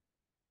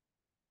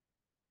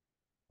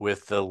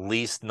with the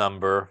least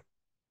number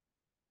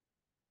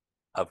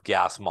of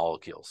gas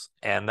molecules.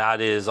 And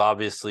that is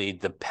obviously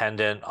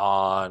dependent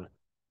on,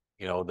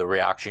 the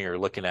reaction you're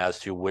looking at as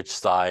to which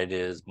side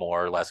is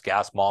more or less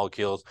gas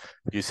molecules.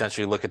 You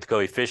essentially look at the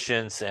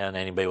coefficients and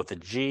anybody with a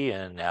G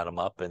and add them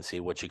up and see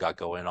what you got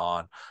going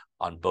on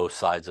both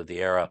sides of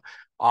the arrow.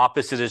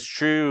 Opposite is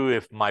true.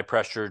 If my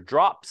pressure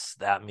drops,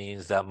 that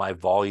means that my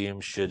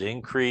volume should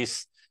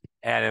increase.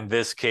 And in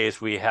this case,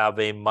 we have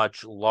a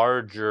much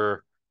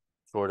larger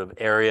sort of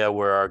area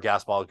where our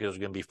gas molecules are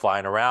going to be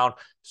flying around.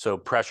 So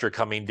pressure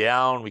coming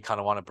down, we kind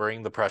of want to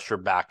bring the pressure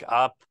back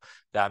up.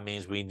 That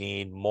means we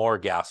need more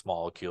gas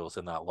molecules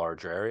in that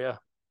larger area.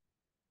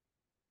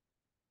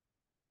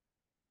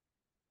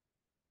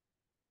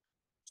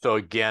 So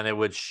again, it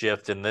would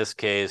shift in this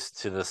case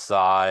to the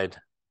side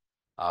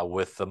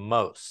with the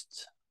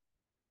most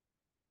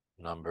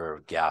number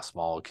of gas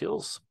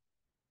molecules.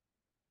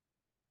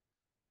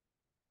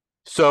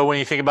 So when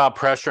you think about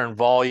pressure and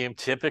volume,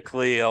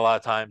 typically a lot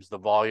of times the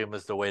volume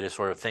is the way to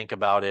sort of think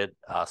about it.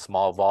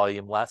 Small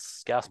volume,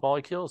 less gas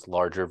molecules,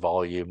 larger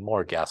volume,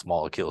 more gas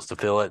molecules to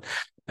fill it.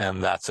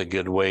 And that's a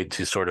good way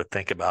to sort of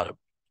think about it.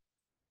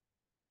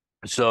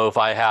 So if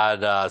I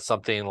had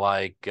something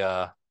like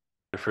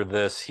for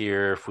this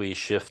here, if we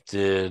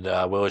shifted,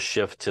 we'll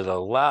shift to the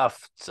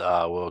left,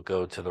 we'll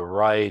go to the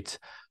right,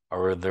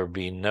 or there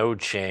be no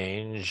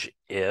change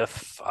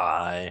if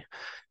I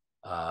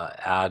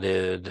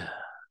added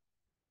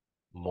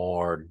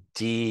more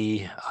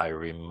D, I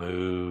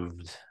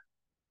removed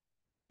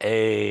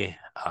A,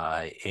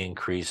 I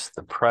increased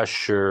the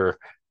pressure,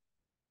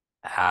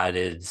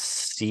 added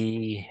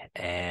C,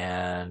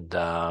 and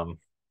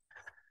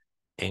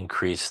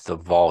increased the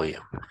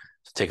volume.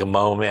 So take a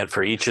moment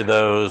for each of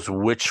those.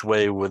 Which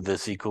way would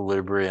this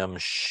equilibrium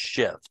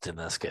shift in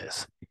this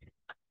case?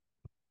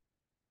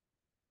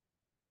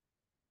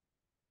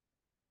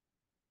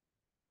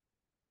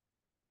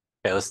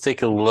 Okay, let's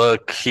take a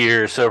look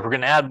here. So if we're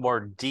going to add more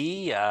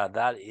D,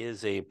 that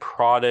is a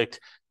product.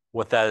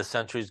 What that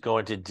essentially is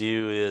going to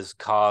do is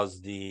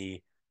cause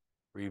the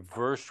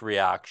reverse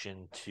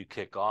reaction to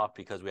kick off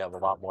because we have a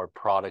lot more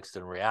products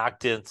than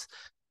reactants.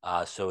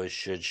 So it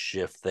should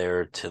shift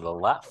there to the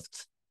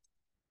left.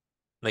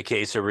 In the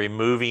case of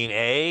removing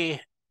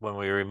A, when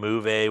we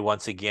remove A,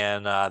 once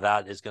again,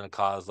 that is going to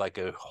cause like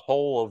a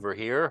hole over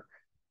here.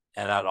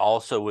 And that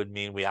also would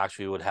mean we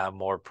actually would have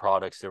more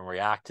products than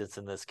reactants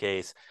in this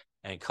case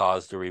and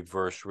cause the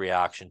reverse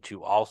reaction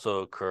to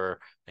also occur.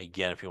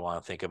 Again, if you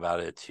want to think about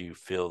it, to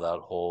fill that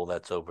hole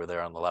that's over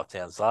there on the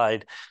left-hand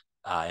side.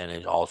 And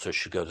it also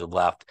should go to the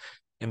left.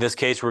 In this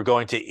case, we're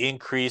going to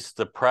increase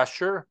the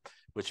pressure,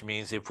 which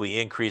means if we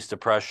increase the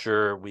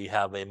pressure, we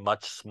have a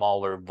much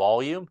smaller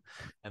volume.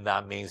 And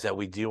that means that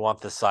we do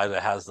want the side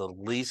that has the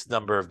least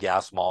number of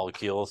gas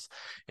molecules.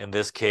 In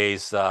this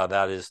case,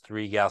 that is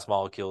 3 gas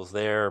molecules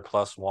there,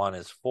 plus 1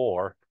 is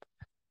 4.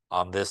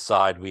 On this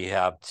side, we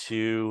have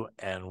 2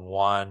 and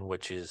 1,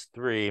 which is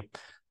 3.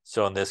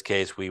 So in this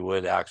case, we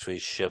would actually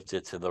shift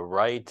it to the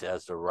right,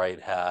 as the right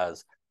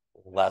has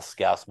less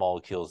gas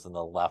molecules than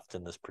the left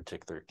in this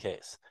particular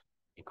case.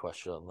 Any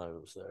question on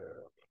those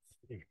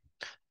there?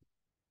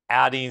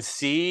 Adding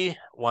C,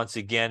 once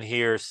again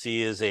here,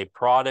 C is a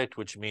product,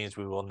 which means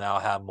we will now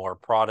have more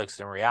products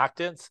than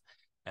reactants,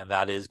 and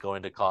that is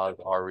going to cause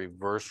our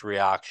reverse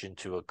reaction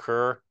to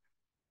occur.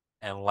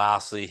 And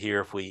lastly here,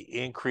 if we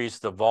increase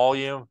the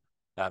volume,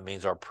 that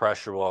means our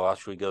pressure will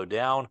actually go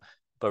down,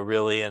 but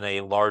really in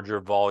a larger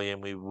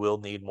volume, we will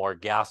need more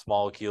gas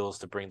molecules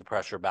to bring the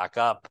pressure back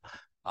up.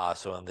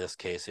 So in this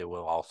case, it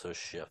will also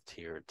shift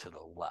here to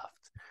the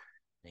left.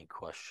 Any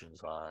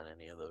questions on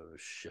any of those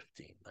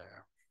shifting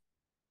there?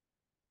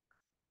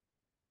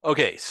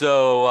 Okay,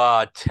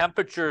 so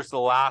temperature is the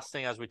last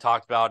thing, as we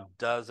talked about,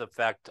 does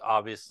affect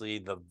obviously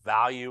the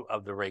value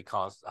of the rate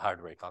constant,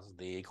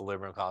 the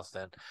equilibrium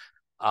constant.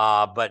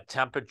 But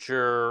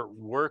temperature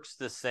works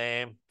the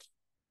same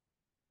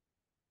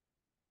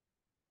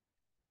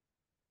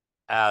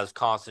as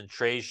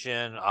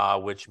concentration,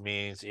 which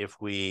means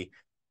if we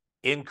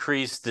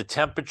increase the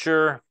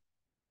temperature,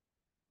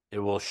 it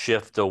will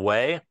shift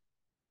away.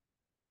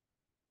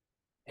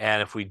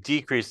 And if we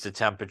decrease the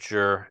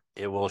temperature,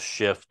 it will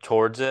shift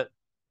towards it.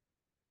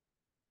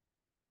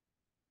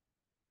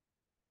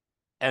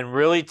 And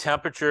really,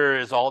 temperature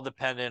is all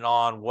dependent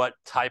on what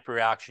type of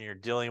reaction you're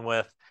dealing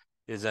with.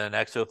 Is it an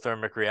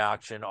exothermic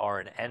reaction or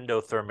an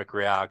endothermic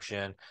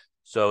reaction?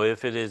 So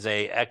if it is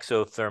an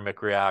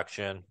exothermic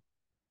reaction,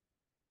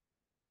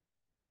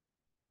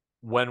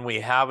 when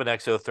we have an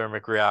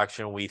exothermic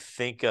reaction, we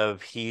think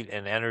of heat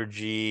and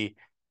energy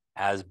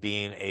as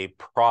being a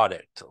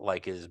product,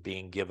 like it is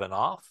being given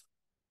off.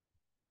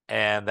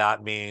 And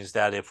that means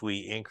that if we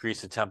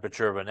increase the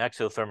temperature of an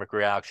exothermic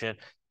reaction,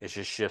 it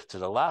should shift to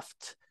the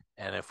left.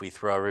 And if we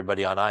throw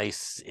everybody on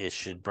ice, it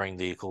should bring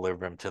the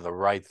equilibrium to the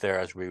right there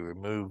as we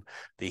remove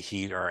the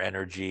heat or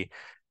energy.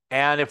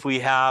 And if we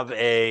have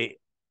an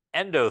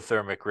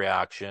endothermic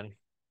reaction,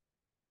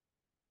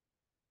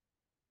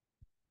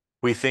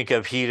 We think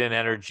of heat and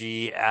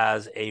energy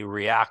as a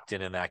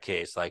reactant in that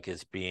case, like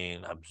it's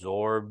being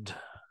absorbed.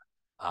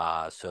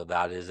 So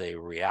that is a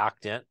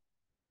reactant,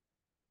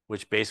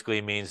 which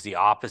basically means the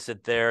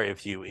opposite there.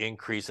 If you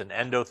increase an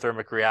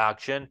endothermic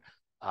reaction,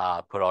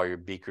 put all your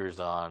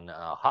beakers on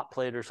a hot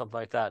plate or something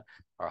like that,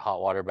 or a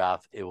hot water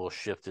bath, it will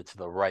shift it to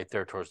the right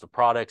there towards the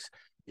products.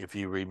 If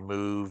you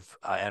remove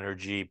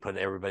energy, put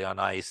everybody on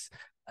ice,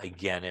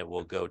 again, it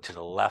will go to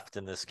the left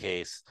in this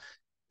case.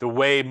 The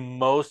way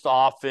most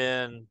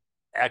often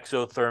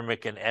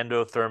exothermic and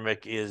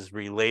endothermic is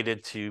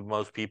related to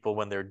most people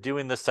when they're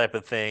doing this type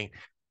of thing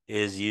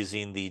is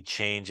using the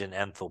change in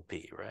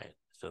enthalpy, right?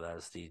 So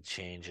that's the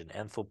change in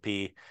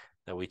enthalpy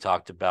that we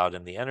talked about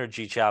in the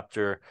energy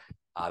chapter.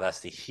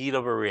 That's the heat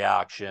of a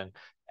reaction.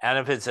 And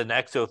if it's an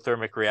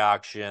exothermic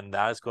reaction,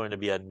 that is going to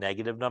be a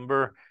negative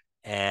number.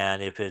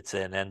 And if it's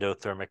an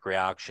endothermic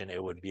reaction,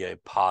 it would be a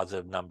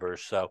positive number.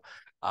 So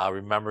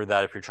remember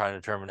that if you're trying to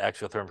determine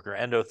exothermic or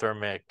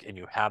endothermic and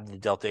you have the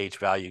delta H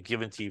value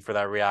given to you for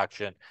that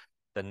reaction,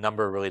 the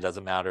number really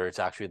doesn't matter. It's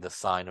actually the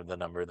sign of the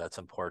number that's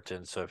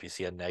important. So if you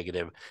see a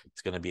negative,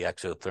 it's going to be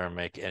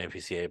exothermic. And if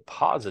you see a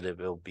positive,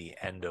 it'll be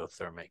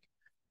endothermic.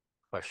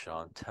 Question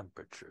on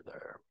temperature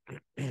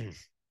there.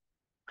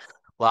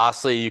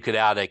 Lastly, you could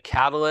add a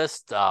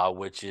catalyst,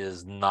 which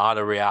is not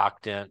a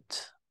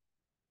reactant.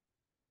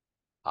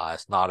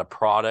 It's not a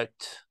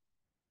product.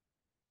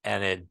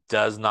 And it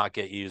does not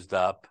get used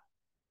up.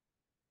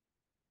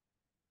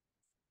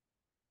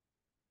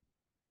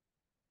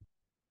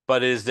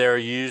 But is there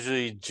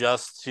usually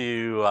just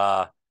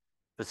to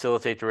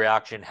facilitate the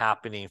reaction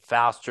happening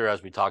faster?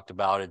 As we talked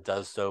about, it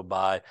does so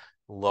by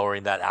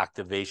lowering that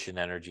activation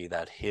energy,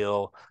 that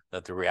hill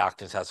that the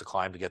reactants has to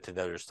climb to get to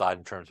the other side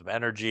in terms of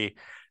energy,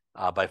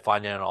 by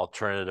finding an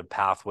alternative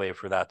pathway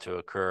for that to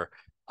occur.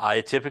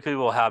 It typically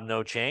will have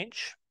no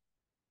change.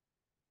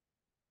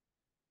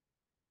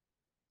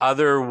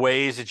 Other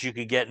ways that you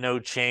could get no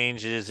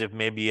change is if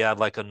maybe you add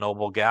like a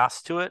noble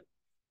gas to it.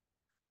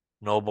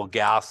 Noble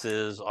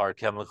gases are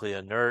chemically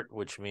inert,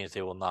 which means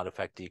they will not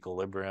affect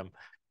equilibrium.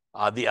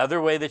 The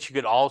other way that you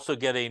could also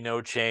get a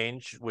no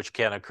change, which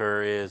can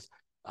occur, is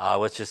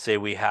let's just say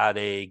we had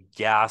a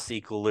gas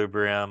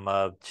equilibrium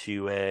of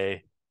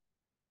 2A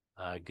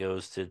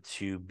goes to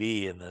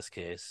 2B in this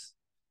case.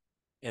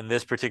 In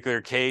this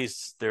particular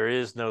case, there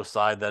is no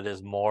side that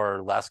is more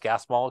or less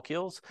gas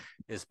molecules.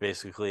 It's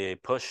basically a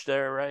push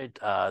there, right?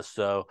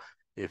 So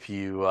if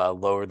you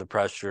lower the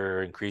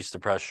pressure, increase the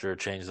pressure,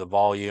 change the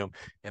volume,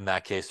 in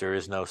that case, there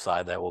is no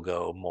side that will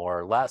go more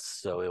or less.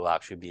 So it will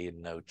actually be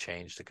no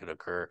change that could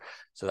occur.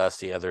 So that's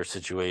the other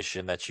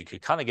situation that you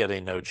could kind of get a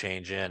no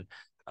change in.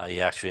 You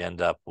actually end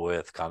up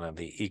with kind of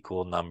the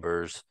equal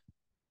numbers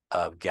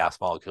of gas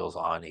molecules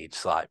on each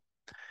side.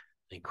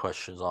 Any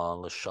questions on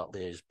Le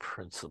Chatelier's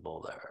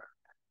principle there?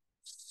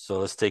 So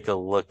let's take a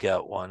look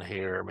at one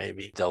here.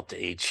 Maybe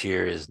delta H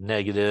here is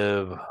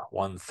negative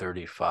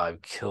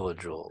 135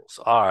 kilojoules.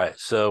 All right,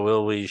 so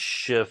will we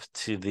shift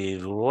to the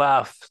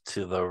left,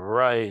 to the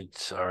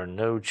right, or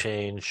no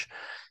change?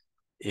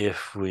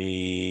 If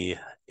we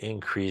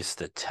increase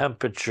the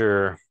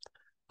temperature,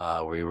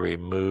 we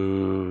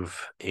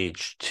remove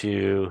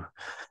H2,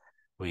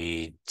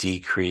 we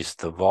decrease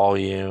the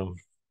volume,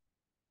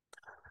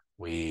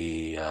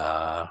 we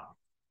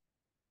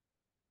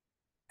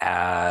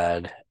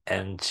add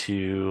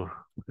N2,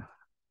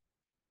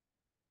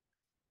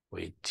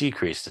 we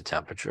decrease the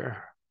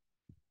temperature,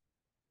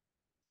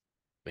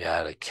 we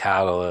add a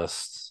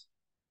catalyst,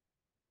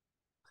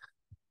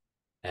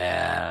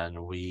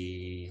 and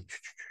we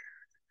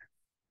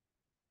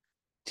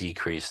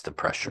decrease the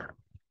pressure.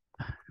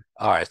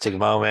 All right, let's take a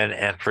moment,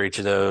 and for each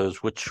of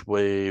those, which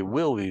way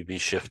will we be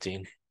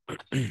shifting?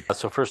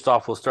 So first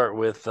off, we'll start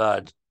with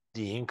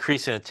the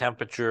increase in the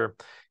temperature.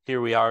 Here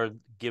we are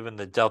given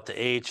the delta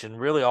H, and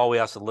really all we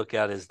have to look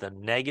at is the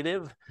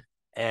negative,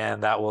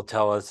 and that will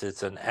tell us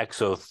it's an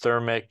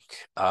exothermic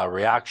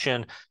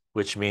reaction,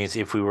 which means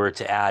if we were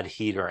to add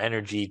heat or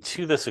energy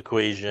to this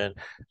equation,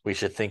 we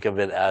should think of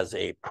it as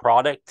a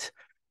product.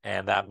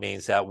 And that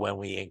means that when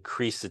we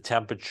increase the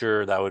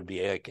temperature, that would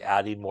be like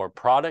adding more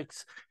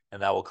products,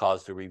 and that will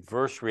cause the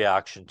reverse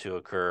reaction to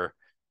occur,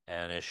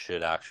 and it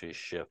should actually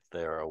shift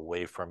there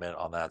away from it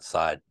on that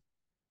side.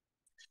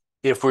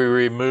 If we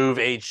remove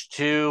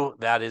H2,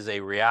 that is a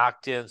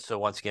reactant. So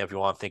once again, if you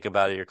want to think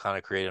about it, you're kind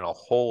of creating a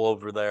hole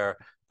over there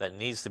that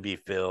needs to be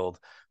filled.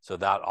 So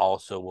that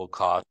also will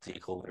cause the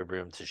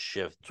equilibrium to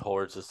shift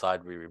towards the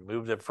side we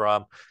removed it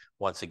from.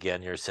 Once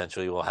again, you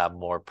essentially will have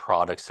more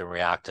products and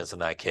reactants in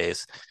that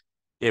case.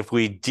 If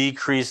we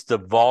decrease the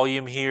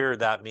volume here,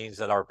 that means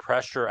that our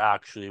pressure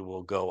actually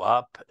will go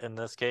up in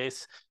this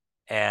case.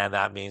 And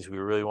that means we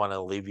really want to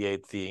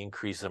alleviate the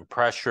increase in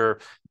pressure.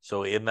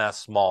 So in that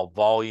small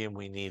volume,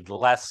 we need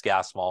less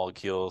gas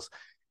molecules.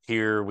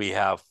 Here we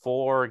have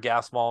 4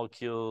 gas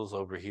molecules.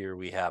 Over here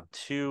we have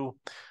 2,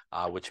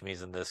 which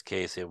means in this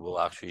case, it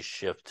will actually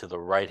shift to the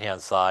right-hand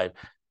side,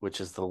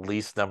 which is the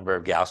least number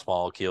of gas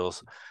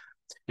molecules.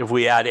 If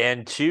we add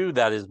N2,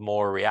 that is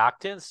more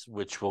reactants,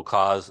 which will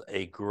cause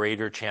a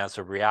greater chance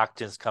of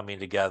reactants coming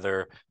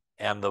together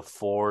and the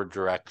forward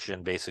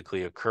direction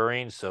basically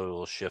occurring, so it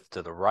will shift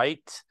to the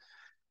right.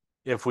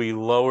 If we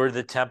lower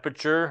the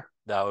temperature,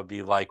 that would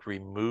be like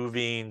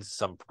removing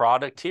some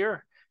product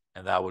here,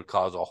 and that would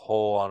cause a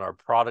hole on our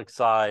product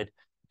side.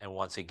 And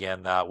once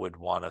again, that would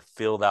want to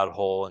fill that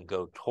hole and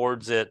go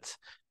towards it,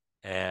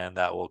 and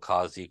that will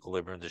cause the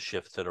equilibrium to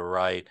shift to the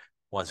right.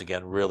 Once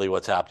again, really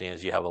what's happening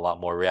is you have a lot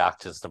more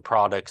reactants than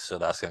products, so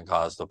that's going to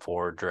cause the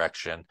forward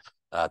direction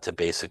to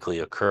basically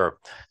occur.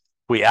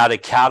 We add a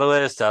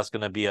catalyst, that's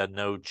going to be a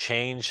no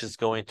change is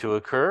going to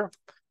occur.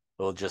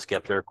 It'll just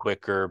get there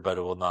quicker, but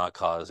it will not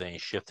cause any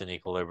shift in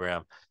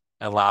equilibrium.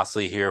 And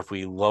lastly here, if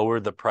we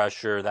lower the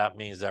pressure, that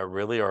means that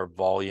really our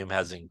volume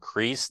has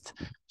increased.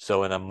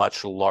 So in a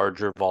much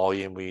larger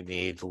volume, we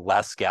need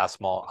less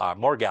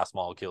more gas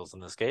molecules in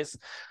this case.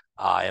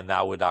 And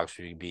that would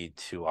actually be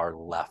to our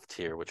left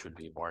here, which would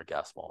be more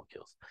gas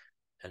molecules.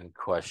 Any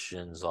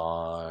questions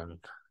on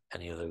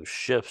any of those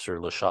shifts or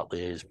Le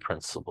Chatelier's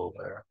principle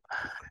there?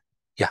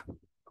 Yeah.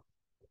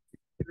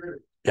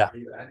 Yeah. Are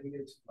you adding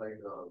it to like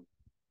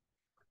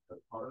the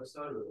product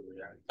side or the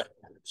reactant?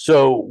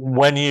 So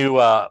when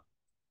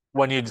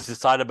you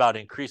decide about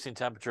increasing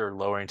temperature or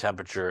lowering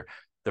temperature,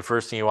 the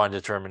first thing you want to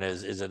determine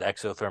is it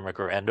exothermic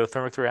or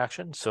endothermic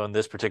reaction? So in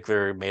this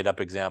particular made-up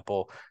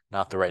example,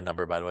 not the right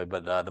number, by the way,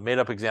 but the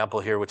made-up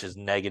example here, which is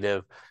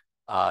negative,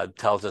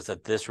 tells us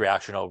that this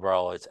reaction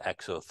overall is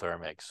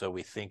exothermic. So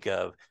we think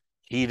of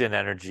heat and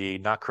energy,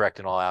 not correct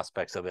in all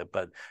aspects of it,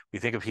 but we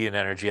think of heat and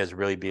energy as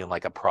really being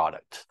like a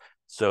product.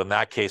 So in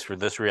that case, for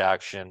this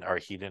reaction, our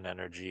heat and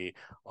energy,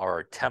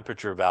 our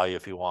temperature value,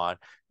 if you want,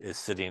 is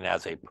sitting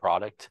as a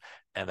product.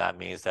 And that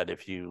means that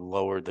if you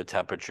lower the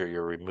temperature,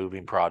 you're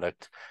removing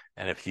product.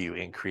 And if you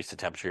increase the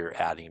temperature,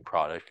 you're adding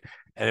product.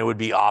 And it would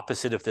be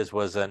opposite if this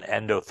was an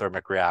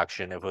endothermic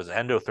reaction. If it was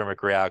an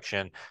endothermic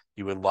reaction,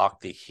 you would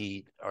lock the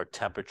heat or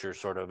temperature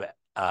sort of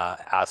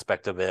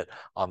aspect of it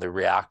on the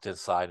reactant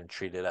side and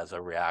treat it as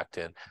a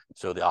reactant.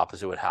 So the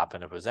opposite would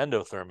happen if it was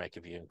endothermic.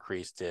 If you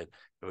increased it,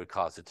 it would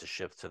cause it to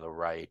shift to the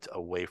right,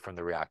 away from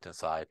the reactant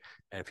side.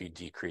 And if you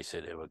decrease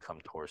it, it would come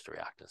towards the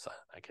reactant side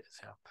in that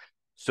case. Yeah.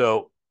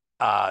 So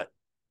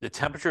the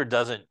temperature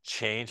doesn't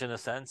change in a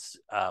sense.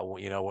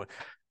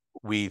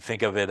 We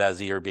think of it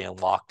as either being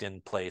locked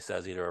in place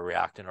as either a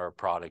reactant or a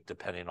product,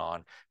 depending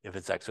on if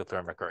it's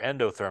exothermic or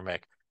endothermic.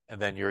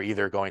 And then you're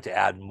either going to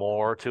add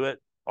more to it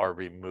or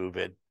remove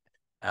it,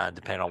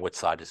 depending on which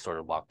side it's sort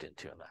of locked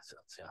into in that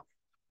sense. Yeah.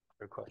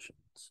 Other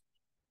questions?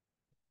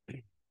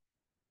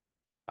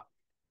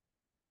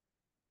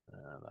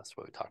 That's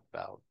what we talked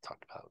about.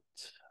 Talked about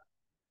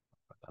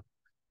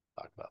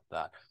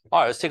that.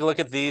 All right, let's take a look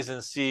at these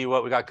and see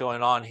what we got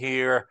going on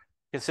here.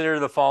 Consider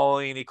the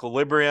following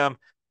equilibrium.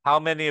 How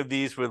many of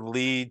these would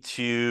lead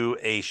to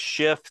a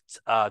shift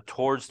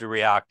towards the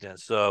reactant?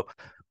 So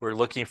we're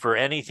looking for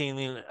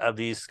anything of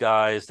these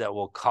guys that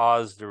will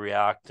cause the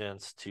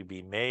reactants to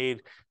be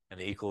made and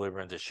the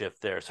equilibrium to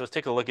shift there. So let's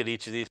take a look at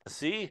each of these and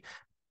see.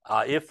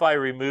 If I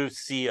remove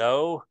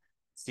CO,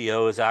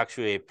 CO is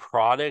actually a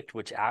product,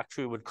 which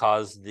actually would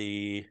cause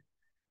the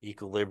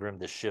equilibrium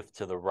to shift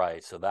to the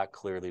right. So that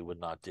clearly would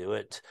not do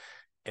it.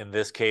 In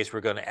this case,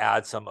 we're going to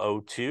add some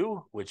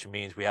O2, which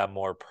means we have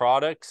more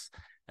products,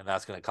 and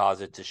that's going to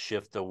cause it to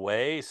shift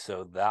away.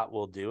 So that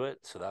will do it.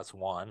 So that's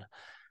one.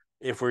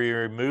 If we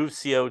remove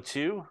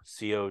CO2,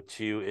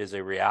 CO2 is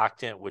a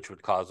reactant, which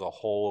would cause a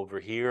hole over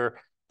here.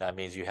 That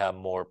means you have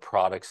more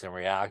products than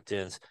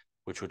reactants,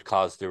 which would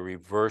cause the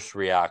reverse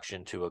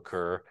reaction to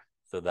occur.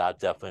 So that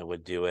definitely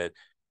would do it.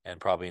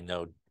 And probably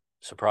no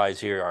surprise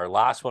here, our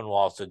last one will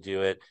also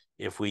do it.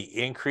 If we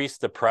increase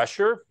the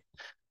pressure,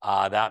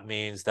 that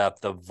means that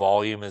the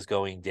volume is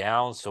going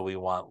down. So we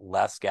want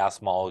less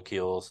gas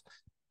molecules.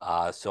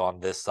 So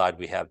on this side,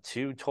 we have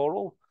 2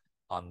 total.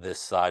 On this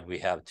side, we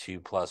have 2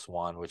 plus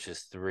 1, which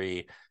is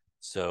 3.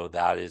 So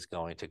that is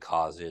going to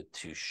cause it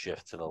to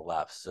shift to the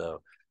left.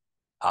 So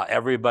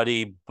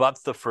everybody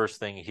but the first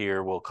thing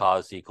here will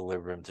cause the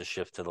equilibrium to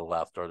shift to the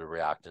left or the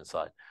reactant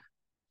side.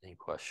 Any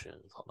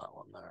questions on that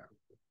one there?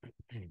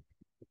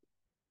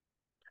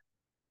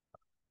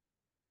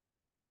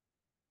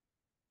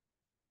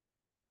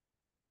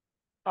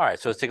 All right,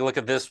 so let's take a look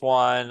at this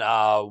one.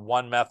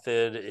 One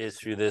method is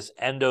through this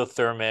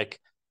endothermic.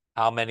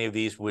 How many of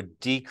these would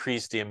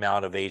decrease the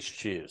amount of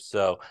H2?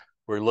 So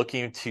we're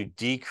looking to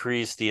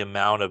decrease the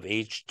amount of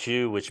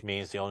H2, which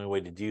means the only way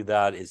to do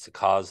that is to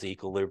cause the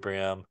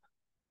equilibrium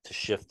to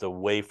shift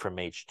away from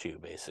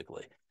H2,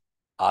 basically.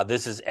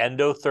 This is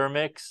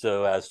endothermic.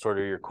 So as sort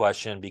of your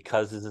question,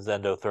 because this is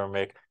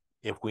endothermic,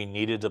 if we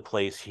needed to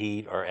place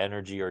heat or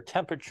energy or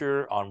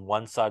temperature on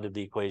one side of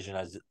the equation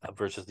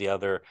versus the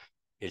other,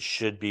 it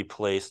should be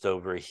placed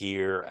over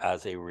here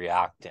as a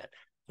reactant.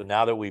 So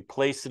now that we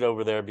placed it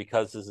over there,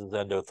 because this is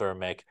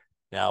endothermic,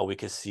 now we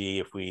can see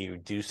if we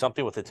do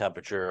something with the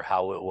temperature,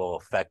 how it will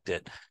affect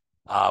it.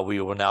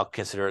 We will now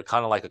consider it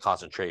kind of like a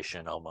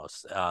concentration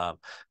almost.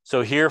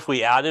 So here, if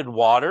we added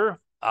water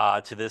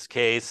to this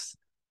case,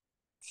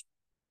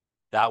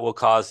 that will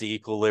cause the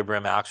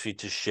equilibrium actually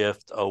to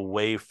shift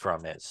away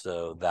from it.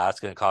 So that's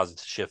going to cause it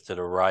to shift to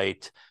the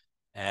right,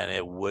 and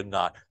it would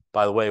not.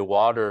 By the way,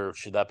 water,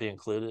 should that be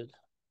included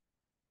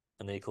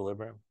in the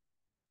equilibrium?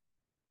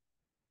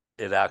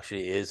 It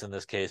actually is in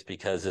this case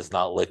because it's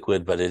not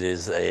liquid, but it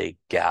is a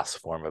gas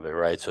form of it,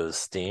 right? So it's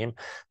steam.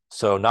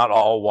 So not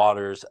all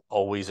water is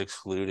always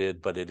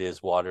excluded, but it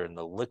is water in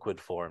the liquid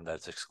form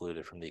that's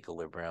excluded from the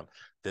equilibrium.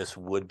 This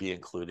would be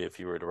included if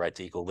you were to write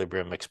the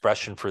equilibrium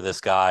expression for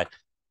this guy.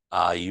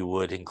 You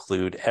would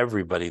include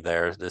everybody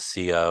there, the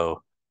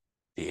CO,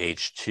 the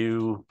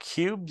H2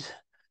 cubed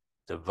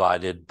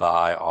divided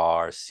by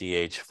our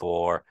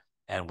CH4,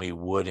 and we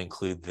would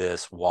include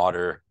this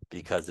water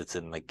because it's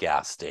in the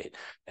gas state,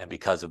 and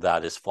because of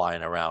that is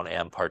flying around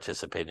and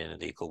participating in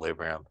the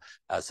equilibrium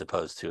as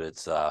opposed to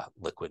its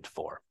liquid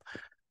form.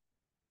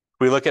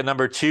 We look at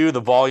number 2, the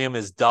volume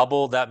is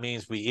double. That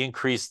means we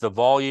increase the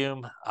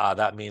volume.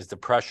 That means the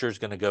pressure is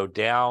going to go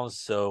down.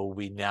 So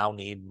we now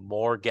need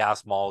more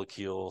gas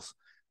molecules.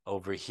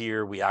 Over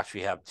here, we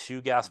actually have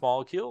 2 gas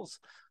molecules.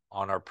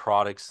 On our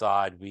product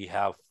side, we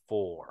have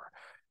 4.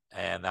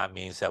 And that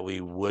means that we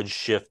would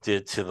shift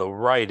it to the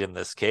right in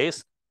this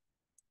case.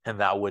 And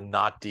that would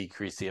not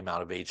decrease the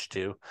amount of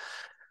H2.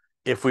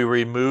 If we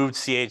removed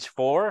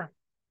CH4,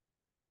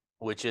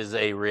 which is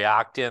a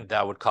reactant,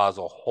 that would cause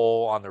a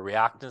hole on the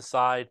reactant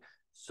side.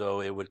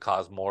 So it would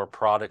cause more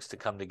products to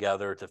come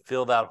together to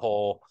fill that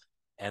hole.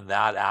 And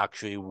that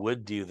actually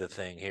would do the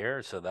thing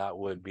here. So that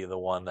would be the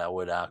one that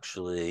would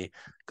actually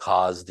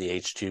cause the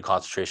H2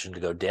 concentration to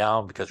go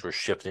down because we're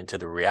shifting to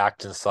the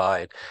reactant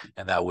side,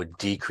 and that would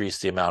decrease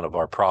the amount of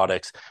our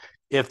products.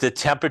 If the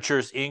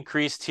temperatures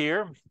increased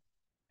here,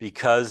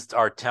 because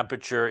our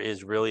temperature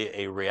is really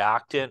a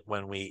reactant,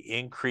 when we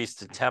increase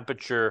the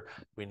temperature,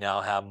 we now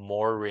have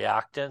more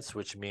reactants,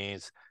 which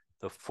means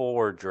the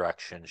forward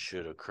direction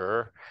should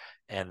occur.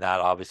 And that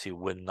obviously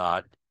would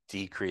not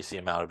decrease the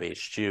amount of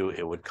H2.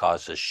 It would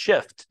cause a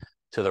shift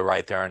to the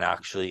right there and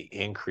actually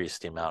increase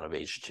the amount of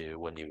H2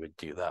 when you would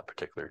do that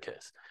particular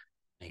case.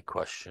 Any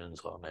questions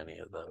on any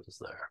of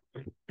those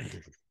there?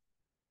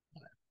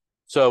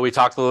 So we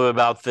talked a little bit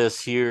about this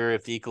here.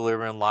 If the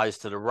equilibrium lies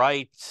to the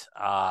right,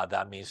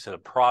 that means to the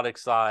product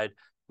side,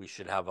 we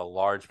should have a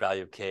large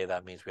value of K.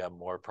 That means we have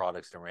more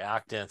products than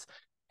reactants.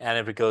 And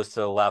if it goes to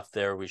the left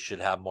there, we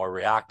should have more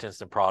reactants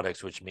than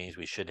products, which means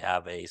we should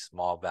have a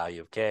small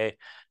value of K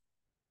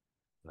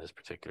in this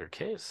particular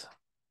case.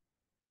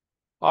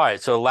 All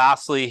right, so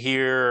lastly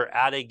here,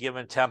 at a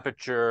given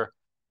temperature,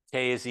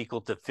 K is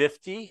equal to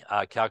 50.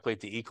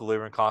 Calculate the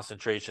equilibrium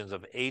concentrations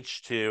of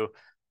H2,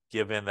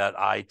 given that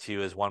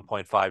I2 is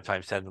 1.5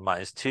 times 10 to the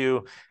minus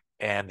 2,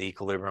 and the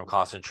equilibrium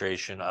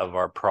concentration of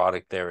our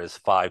product there is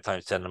 5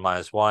 times 10 to the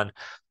minus 1.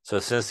 So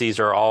since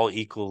these are all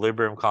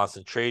equilibrium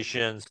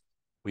concentrations,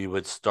 we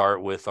would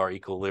start with our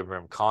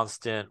equilibrium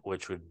constant,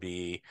 which would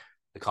be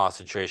the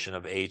concentration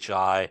of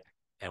HI,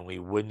 and we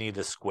would need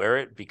to square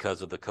it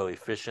because of the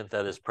coefficient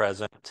that is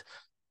present,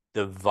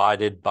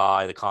 divided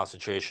by the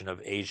concentration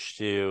of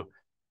H2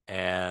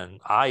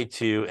 and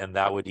I2, and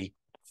that would equal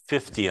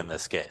 50 in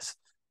this case.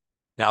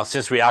 Now,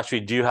 since we actually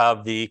do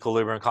have the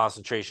equilibrium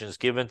concentrations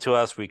given to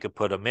us, we could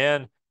put them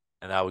in,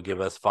 and that would give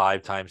us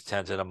 5 times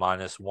 10 to the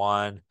minus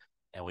 1,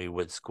 and we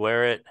would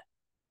square it.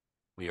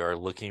 We are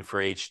looking for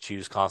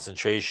H2's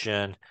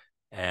concentration,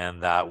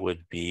 and that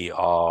would be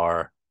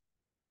our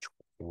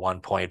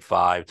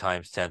 1.5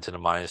 times 10 to the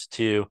minus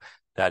 2.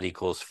 That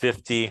equals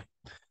 50.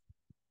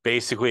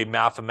 Basically,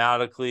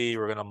 mathematically,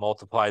 we're going to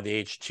multiply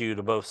the H2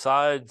 to both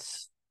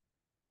sides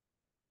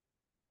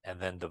and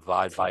then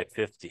divide by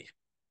 50.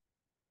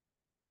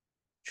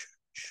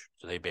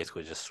 So they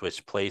basically just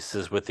switch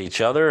places with each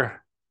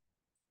other.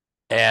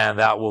 And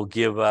that will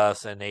give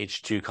us an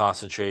H2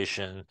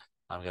 concentration.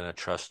 I'm going to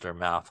trust their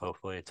math,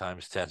 hopefully,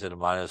 times 10 to the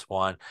minus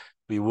 1.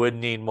 We would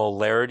need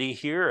molarity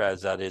here,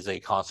 as that is a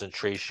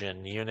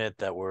concentration unit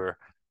that we're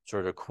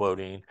sort of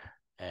quoting.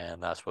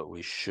 And that's what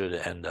we should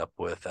end up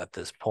with at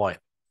this point.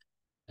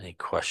 Any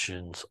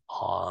questions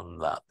on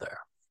that there?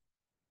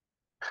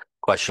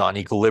 Question on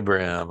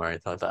equilibrium or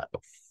anything like that?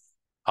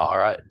 All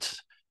right.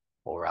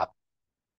 We'll wrap